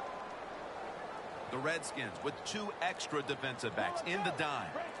 The Redskins with 2 extra defensive backs in the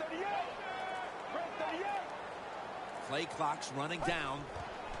dime. Play clock's running down.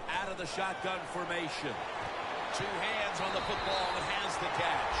 Out of the shotgun formation. 2 hands on the football and has the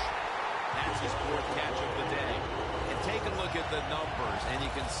catch. That's his 4th catch of the day. And take a look at the numbers, and you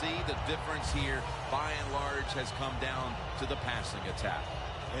can see the difference here, by and large, has come down to the passing attack.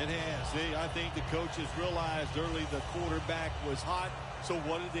 It has. I think the coaches realized early the quarterback was hot. So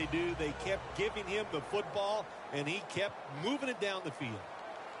what did they do? They kept giving him the football, and he kept moving it down the field.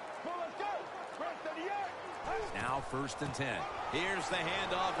 Now 1st and 10. Here's the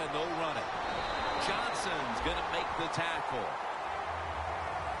handoff, and they'll run it. Johnson's going to make the tackle.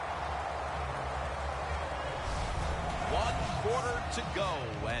 1 quarter to go,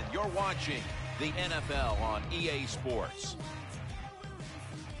 and you're watching the NFL on EA Sports.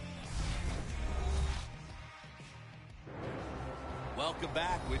 Welcome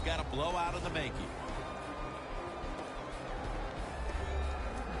back. We've got a blowout in the making.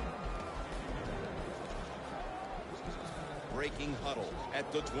 Breaking huddle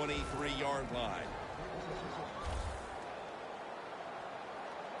at the 23-yard line.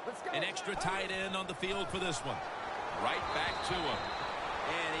 An extra tight end on the field for this one. Right back to him.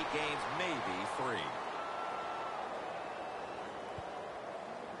 And he gains maybe 3.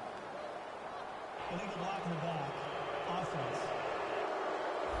 Illegal block in the back. Offense.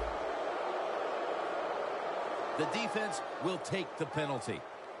 The defense will take the penalty.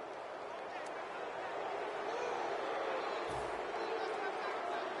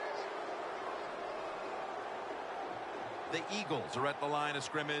 The Eagles are at the line of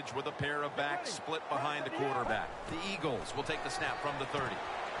scrimmage with a pair of backs split behind the quarterback. The Eagles will take the snap from the 30.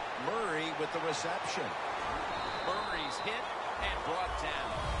 Murray with the reception. Murray's hit and brought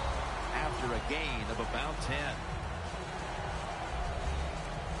down after a gain of about 10.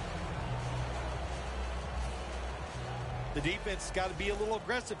 The defense has got to be a little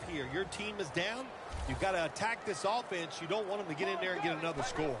aggressive here. Your team is down. You've got to attack this offense. You don't want them to get in there and get another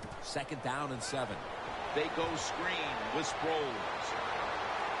score. 2nd down and 7. They go screen with Sproles.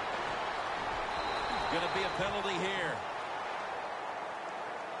 Going to be a penalty here.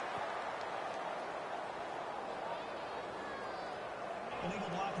 Illegal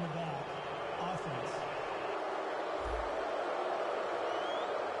block in the back. Offense.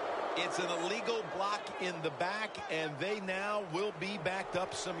 It's an illegal block in the back, and they now will be backed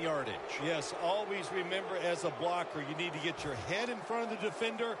up some yardage. Yes, always remember as a blocker, you need to get your head in front of the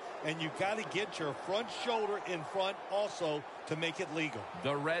defender, and you've got to get your front shoulder in front also to make it legal.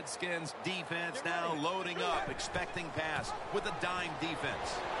 The Redskins defense now loading up, expecting pass with a dime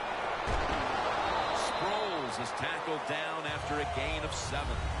defense. Sproles is tackled down after a gain of 7.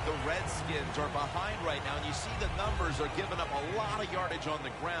 The Redskins are behind right now, and you see the numbers are giving up a lot of yardage on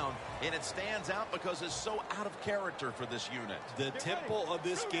the ground, and it stands out because it's so out of character for this unit. The tempo of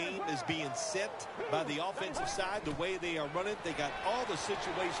this game is being set by the offensive side. The way they are running, they got all the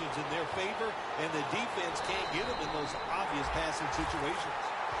situations in their favor, and the defense can't get them in those obvious passing situations.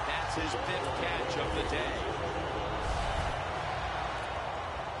 That's his 5th catch of the day.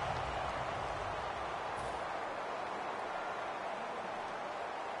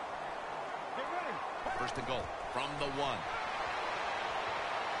 First and goal from the 1.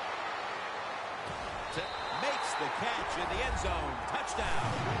 Makes the catch in the end zone. Touchdown.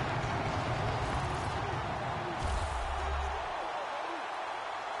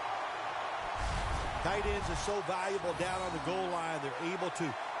 Tight ends are so valuable down on the goal line. They're able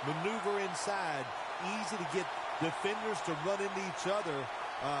to maneuver inside. Easy to get defenders to run into each other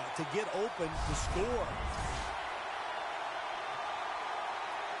to get open to score.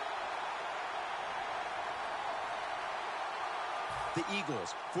 The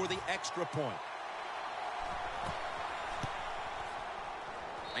Eagles for the extra point.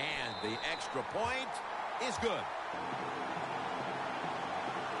 And the extra point is good.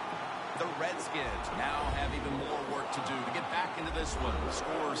 The Redskins now have even more work to do to get back into this one. The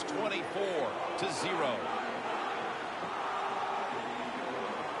score's 24-0.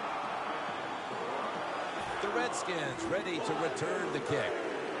 The Redskins ready to return the kick.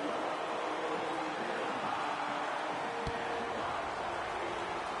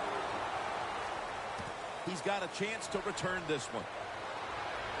 He's got a chance to return this one.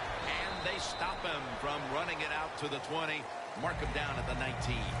 And they stop him from running it out to the 20. Mark him down at the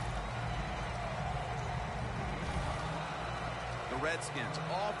 19. The Redskins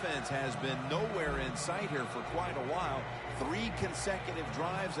offense has been nowhere in sight here for quite a while. 3 consecutive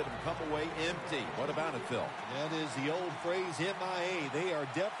drives that have come away empty. What about it, Phil? That is the old phrase, MIA. They are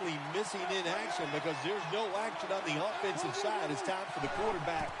definitely missing in action because there's no action on the offensive side. It's time for the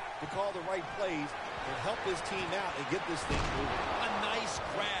quarterback to call the right plays and help his team out and get this thing moving. A nice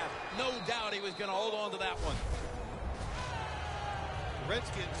grab. No doubt he was going to hold on to that one. The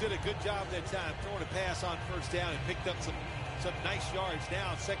Redskins did a good job that time throwing a pass on first down and picked up some nice yards.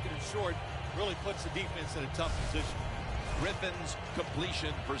 Now 2nd and short really puts the defense in a tough position. Griffin's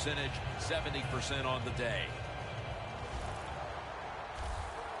completion percentage 70% on the day.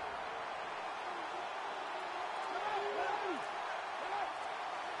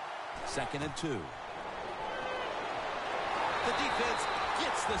 Second and 2. The defense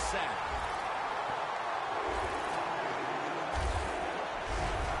gets the sack.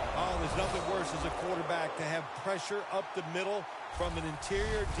 Oh, there's nothing worse as a quarterback to have pressure up the middle from an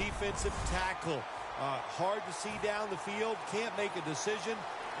interior defensive tackle. Hard to see down the field, can't make a decision,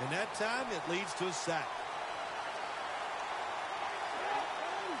 and that time it leads to a sack.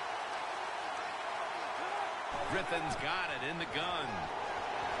 Griffin's got it in the gun.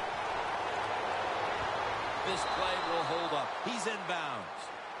 This play will hold up. He's inbounds.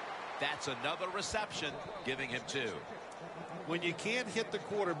 That's another reception, giving him 2. When you can't hit the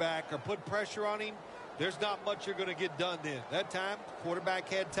quarterback or put pressure on him, there's not much you're going to get done then. That time, the quarterback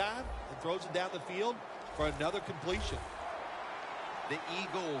had time and throws it down the field for another completion. The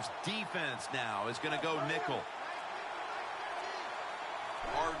Eagles defense now is going to go nickel.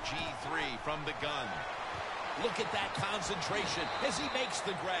 RG3 from the gun. Look at that concentration as he makes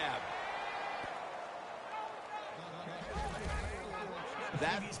the grab.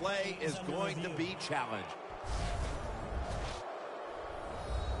 That play is going to be challenged.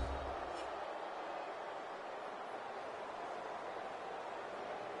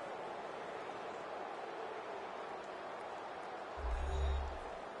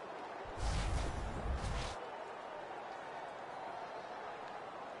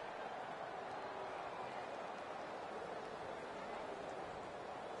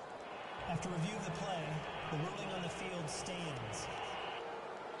 After review of the play, the ruling on the field stands.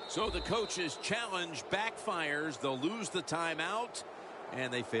 So the coach's challenge backfires. They'll lose the timeout,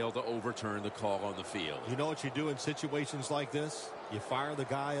 and they fail to overturn the call on the field. You know what you do in situations like this? You fire the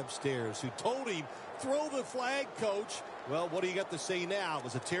guy upstairs who told him, throw the flag, coach. Well, what do you got to say now? It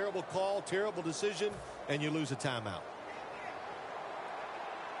was a terrible call, terrible decision, and you lose a timeout.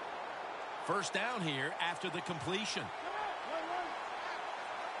 First down here after the completion.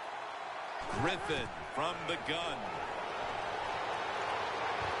 Griffin from the gun.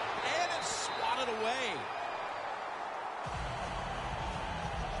 And it's swatted away.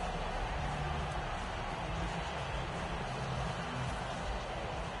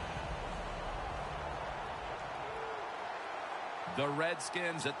 The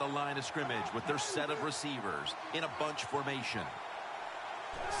Redskins at the line of scrimmage with their set of receivers in a bunch formation.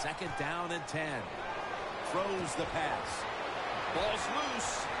 Second down and 10. Throws the pass. Ball's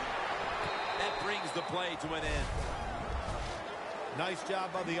loose. That brings the play to an end. Nice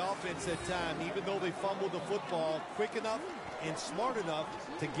job by the offense that time. Even though they fumbled the football, quick enough and smart enough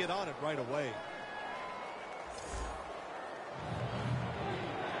to get on it right away.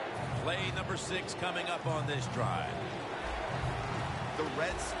 Play number 6 coming up on this drive. The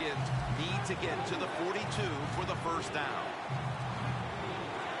Redskins need to get to the 42 for the first down.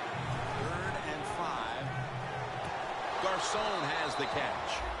 3rd and 5. Garcon has the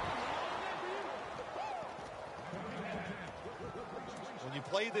catch. When you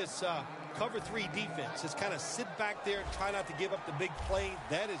play this cover 3 defense, just kind of sit back there and try not to give up the big play.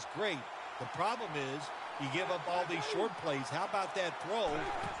 That is great. The problem is you give up all these short plays. How about that throw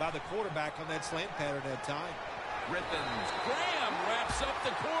by the quarterback on that slant pattern at time? Griffins. Graham wraps up the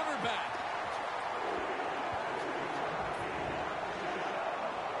quarterback.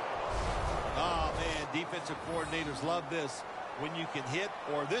 Oh, man, defensive coordinators love this. When you can hit,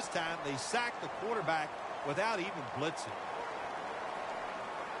 or this time they sack the quarterback without even blitzing.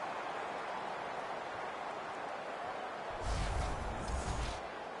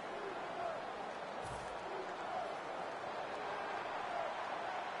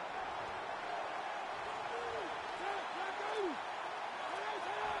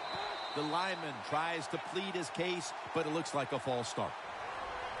 The lineman tries to plead his case, but it looks like a false start.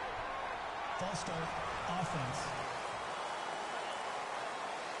 False start, offense.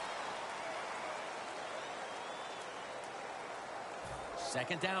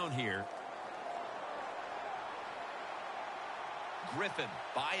 Second down here. Griffin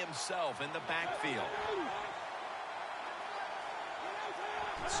by himself in the backfield.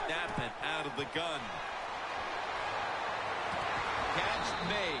 Snapping out of the gun. Catch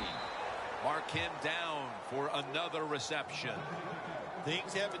made. Mark him down for another reception.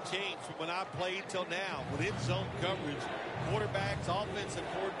 Things haven't changed from when I played till now. With in-zone coverage, quarterbacks, offensive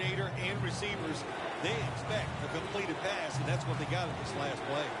coordinator, and receivers, they expect a completed pass, and that's what they got in this last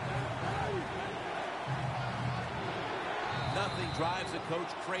play. Nothing drives a coach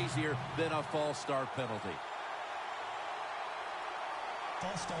crazier than a false start penalty.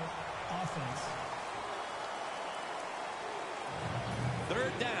 False start, offense.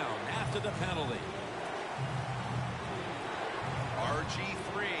 3rd down after the penalty.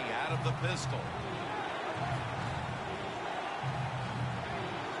 RG3 out of the pistol.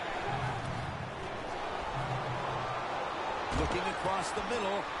 Looking across the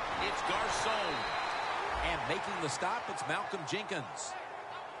middle, it's Garcon. And making the stop, it's Malcolm Jenkins.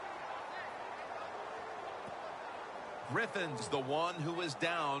 Griffin's the one who is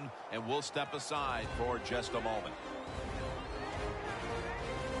down, and we'll step aside for just a moment.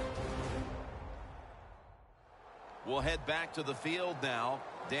 We'll head back to the field now.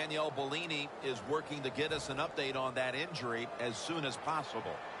 Danielle Bellini is working to get us an update on that injury as soon as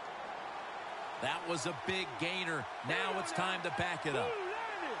possible. That was a big gainer. Now it's time to back it up.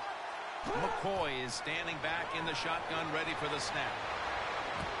 McCoy is standing back in the shotgun, ready for the snap.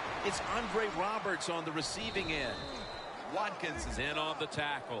 It's Andre Roberts on the receiving end. Watkins is in on the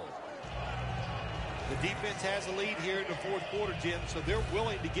tackle. The defense has a lead here in the fourth quarter, Jim, so they're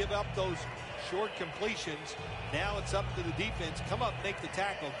willing to give up those short completions. Now it's up to the defense. Come up, make the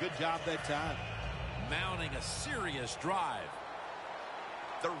tackle. Good job that time. Mounting a serious drive.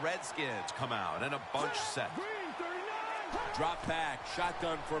 The Redskins come out in a bunch set. Drop back,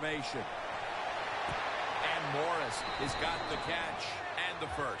 shotgun formation. And Morris has got the catch and the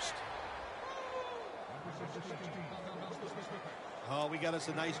first. Oh, we got us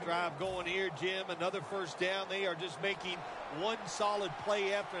a nice drive going here, Jim. Another first down. They are just making one solid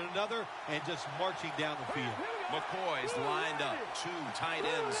play after another and just marching down the field. McCoy's lined up. 2 tight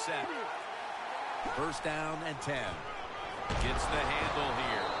ends set. First down and 10. Gets the handle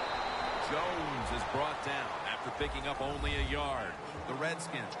here. Jones is brought down after picking up only a yard. The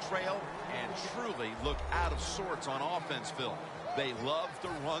Redskins trail and truly look out of sorts on offense, Phil. They love to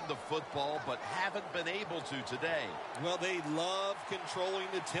run the football, but haven't been able to today. Well, they love controlling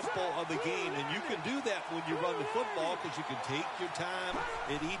the tempo of the game, and you can do that when you run the football because you can take your time.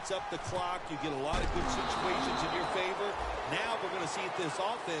 It eats up the clock. You get a lot of good situations in your favor. Now we're going to see if this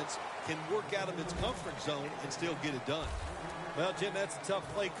offense can work out of its comfort zone and still get it done. Well, Jim, that's a tough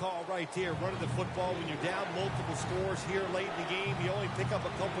play call right there. Running the football when you're down multiple scores here late in the game. You only pick up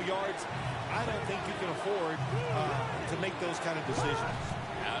a couple yards. I don't think you can afford to make those kind of decisions.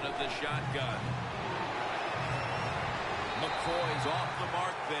 Out of the shotgun. McCoy's off the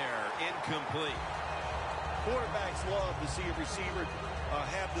mark there. Incomplete. Quarterbacks love to see a receiver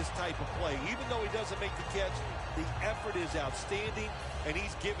have this type of play. Even though he doesn't make the catch, the effort is outstanding, and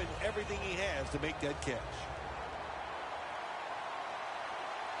he's given everything he has to make that catch.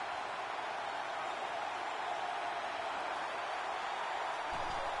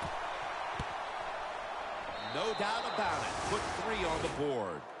 No doubt about it. Put 3 on the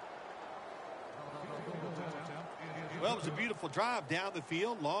board. Well, it was a beautiful drive down the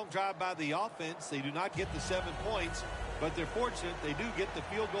field. Long drive by the offense. They do not get the 7 points, but they're fortunate. They do get the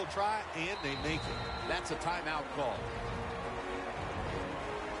field goal try, and they make it. That's a timeout call.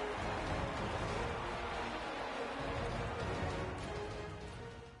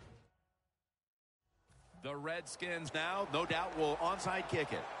 The Redskins now, no doubt, will onside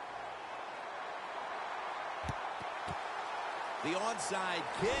kick it. The onside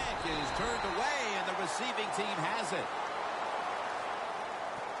kick is turned away, and the receiving team has it.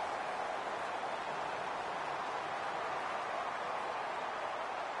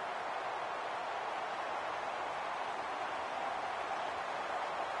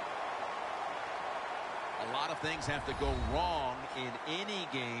 A lot of things have to go wrong in any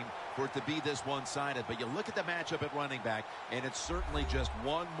game for it to be this one-sided. But you look at the matchup at running back, and it's certainly just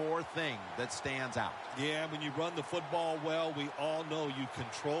one more thing that stands out. Yeah, when you run the football well, we all know you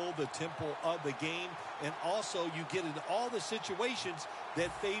control the tempo of the game, and also you get into all the situations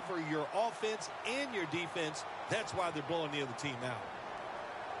that favor your offense and your defense. That's why they're blowing the other team out.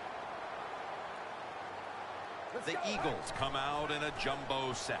 The Eagles come out in a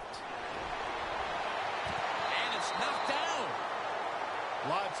jumbo set. Knocked down.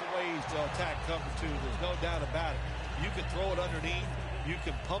 Lots of ways to attack cover 2. There's no doubt about it. You can throw it underneath. You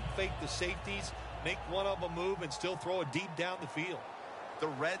can pump fake the safeties, make one of them move, and still throw it deep down the field. The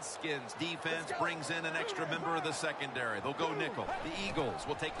Redskins defense brings in an extra member of the secondary. They'll go nickel. The Eagles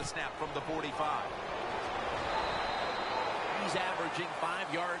will take the snap from the 45. He's averaging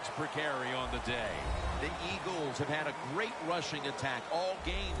 5 yards per carry on the day. The Eagles have had a great rushing attack all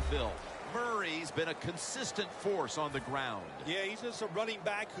game, Phil. Murray's been a consistent force on the ground. Yeah, he's just a running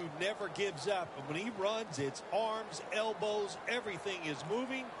back who never gives up. And when he runs, it's arms, elbows, everything is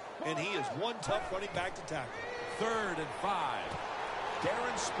moving, and he is one tough running back to tackle. 3rd and 5.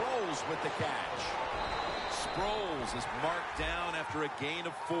 Darren Sproles with the catch. Sproles is marked down after a gain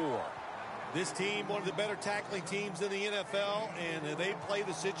of 4. This team, one of the better tackling teams in the NFL, and they play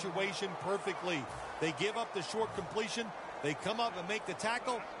the situation perfectly. They give up the short completion. They come up and make the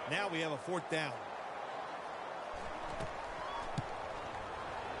tackle. Now we have a 4th down.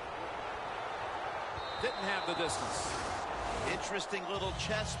 Didn't have the distance. Interesting little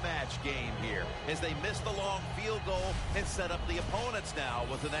chess match game here as they miss the long field goal and set up the opponents now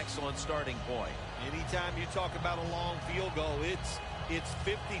with an excellent starting point. Anytime you talk about a long field goal, it's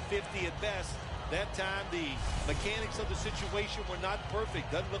 50-50 at best. That time, the mechanics of the situation were not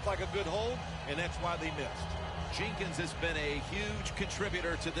perfect. Doesn't look like a good hold, and that's why they missed. Jenkins has been a huge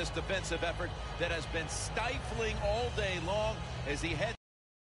contributor to this defensive effort that has been stifling all day long as he heads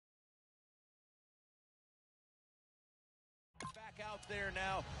back out there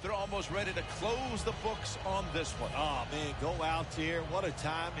now. They're almost ready to close the books on this one. Oh, man, go out there. What a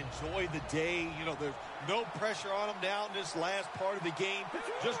time. Enjoy the day. You know, there's no pressure on them down this last part of the game.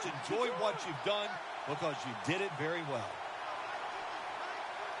 Just enjoy what you've done because you did it very well.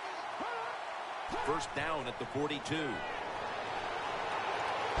 First down at the 42. And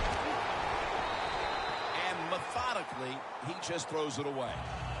methodically, he just throws it away.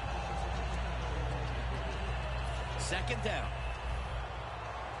 second down.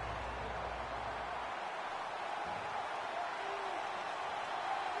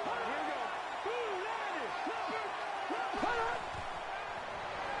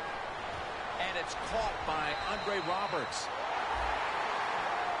 And it's caught by Andre Roberts.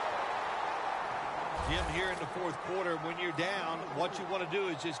 Jim, here in the fourth quarter, when you're down, what you want to do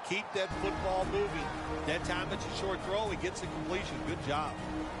is just keep that football moving. That time it's a short throw. He gets a completion. Good job.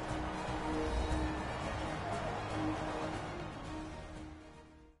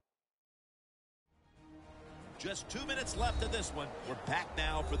 Just 2 minutes left of this one. We're back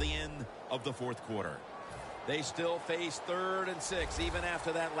now for the end of the fourth quarter. They still face 3rd and 6 even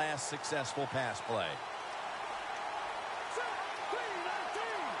after that last successful pass play.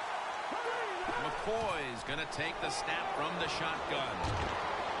 McCoy's going to take the snap from the shotgun.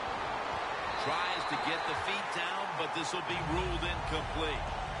 Tries to get the feet down, but this will be ruled incomplete.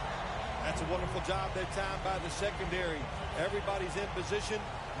 That's a wonderful job that time by the secondary. Everybody's in position.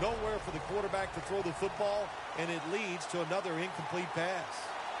 Nowhere for the quarterback to throw the football, and it leads to another incomplete pass.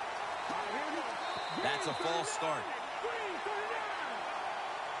 That's a false start.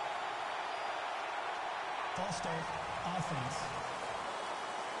 False start, offense.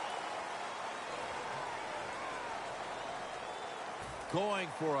 Going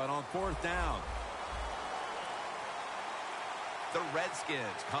for it on 4th down. The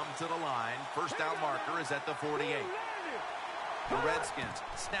Redskins come to the line. First down marker is at the 48. The Redskins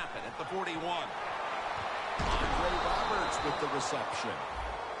snap it at the 41. Andre Roberts with the reception.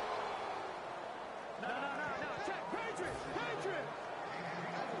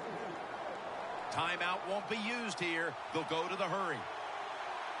 Timeout won't be used here. They'll go to the hurry.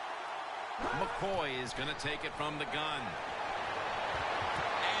 McCoy is going to take it from the gun.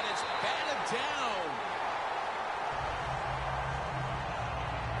 And it's batted down.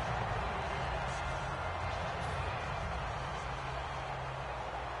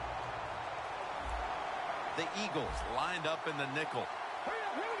 The Eagles lined up in the nickel.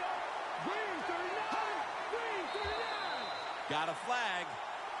 Got a flag.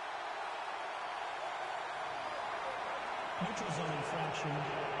 Neutral zone infraction,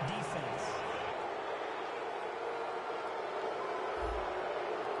 defense.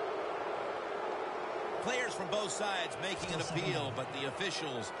 Players from both sides making an appeal, but the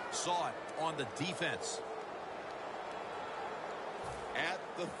officials saw it on the defense. At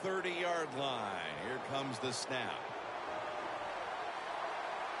the 30-yard line, here comes the snap.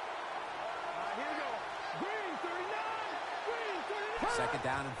 Second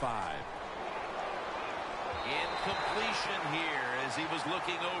down and 5. Incompletion here as he was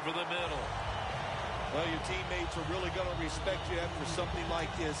looking over the middle. Well, your teammates are really going to respect you after something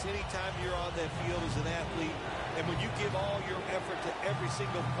like this. Anytime you're on that field as an athlete, and when you give all your effort to every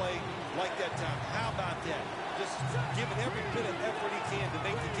single play like that time, how about that? Just giving every bit of effort he can to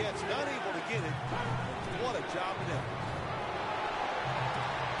make the catch, not able to get it. What a job of effort.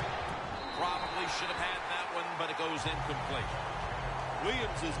 Probably should have had that one, but it goes incomplete.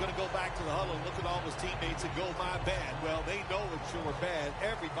 Williams is going to go back to the huddle and look at all his teammates and go, my bad. Well, they know it's your bad.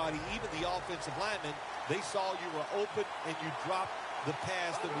 Everybody, even the offensive linemen, they saw you were open and you dropped the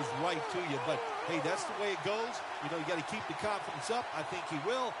pass that was right to you. But, hey, that's the way it goes. You know, you got to keep the confidence up. I think he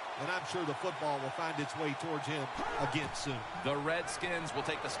will, and I'm sure the football will find its way towards him again soon. The Redskins will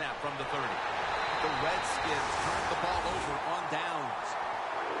take the snap from the 30. The Redskins turn the ball over on downs.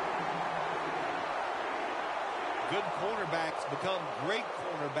 Good cornerbacks become great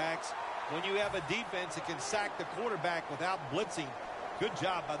cornerbacks when you have a defense that can sack the quarterback without blitzing. Good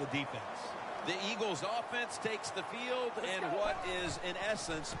job by the defense. The Eagles offense takes the field, and what is, in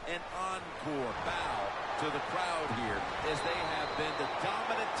essence, an encore bow to the crowd here, as they have been the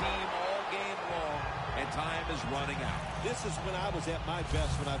dominant team all game long, and time is running out. This is when I was at my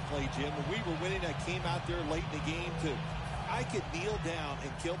best when I played, Jim. When we were winning, I came out there late in the game too. I could kneel down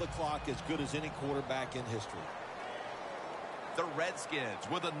and kill the clock as good as any quarterback in history. The Redskins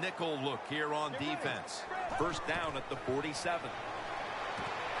with a nickel look here on defense. First down at the 47.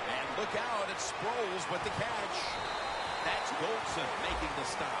 And look out, it's Sproles with the catch. That's Goldson making the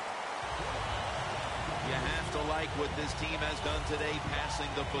stop. You have to like what this team has done today, passing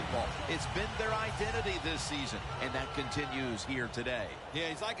the football. It's been their identity this season, and that continues here today. Yeah,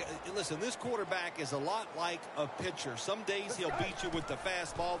 he's like, listen, this quarterback is a lot like a pitcher. Some days he'll beat you with the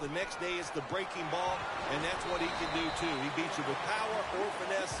fastball. The next day it's the breaking ball, and that's what he can do too. He beats you with power or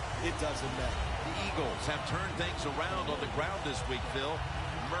finesse. It doesn't matter. The Eagles have turned things around on the ground this week, Phil.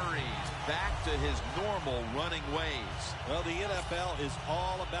 Murray's back to his normal running ways. Well, the NFL is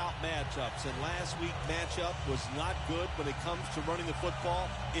all about matchups, and last week's matchup was not good when it comes to running the football.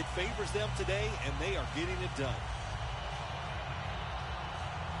 It favors them today, and they are getting it done.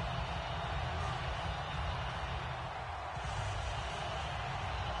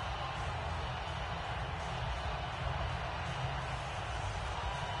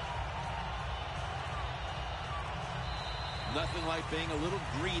 nothing like being a little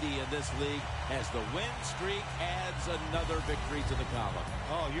greedy in this league as the win streak adds another victory to the column.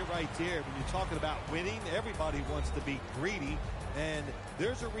 Oh, you're right there. When you're talking about winning, everybody wants to be greedy, and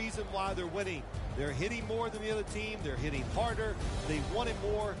there's a reason why they're winning. They're hitting more than the other team. They're hitting harder. They want it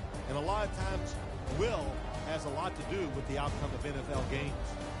more, and a lot of times will has a lot to do with the outcome of NFL games.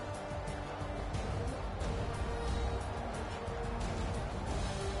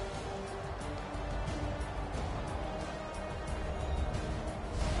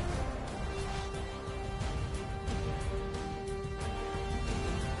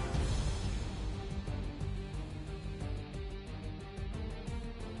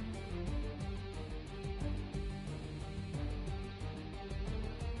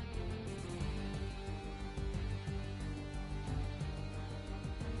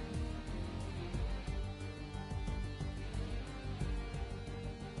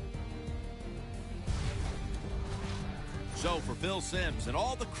 So for Phil Simms and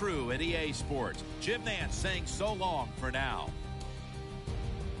all the crew at EA Sports, Jim Nantz saying so long for now.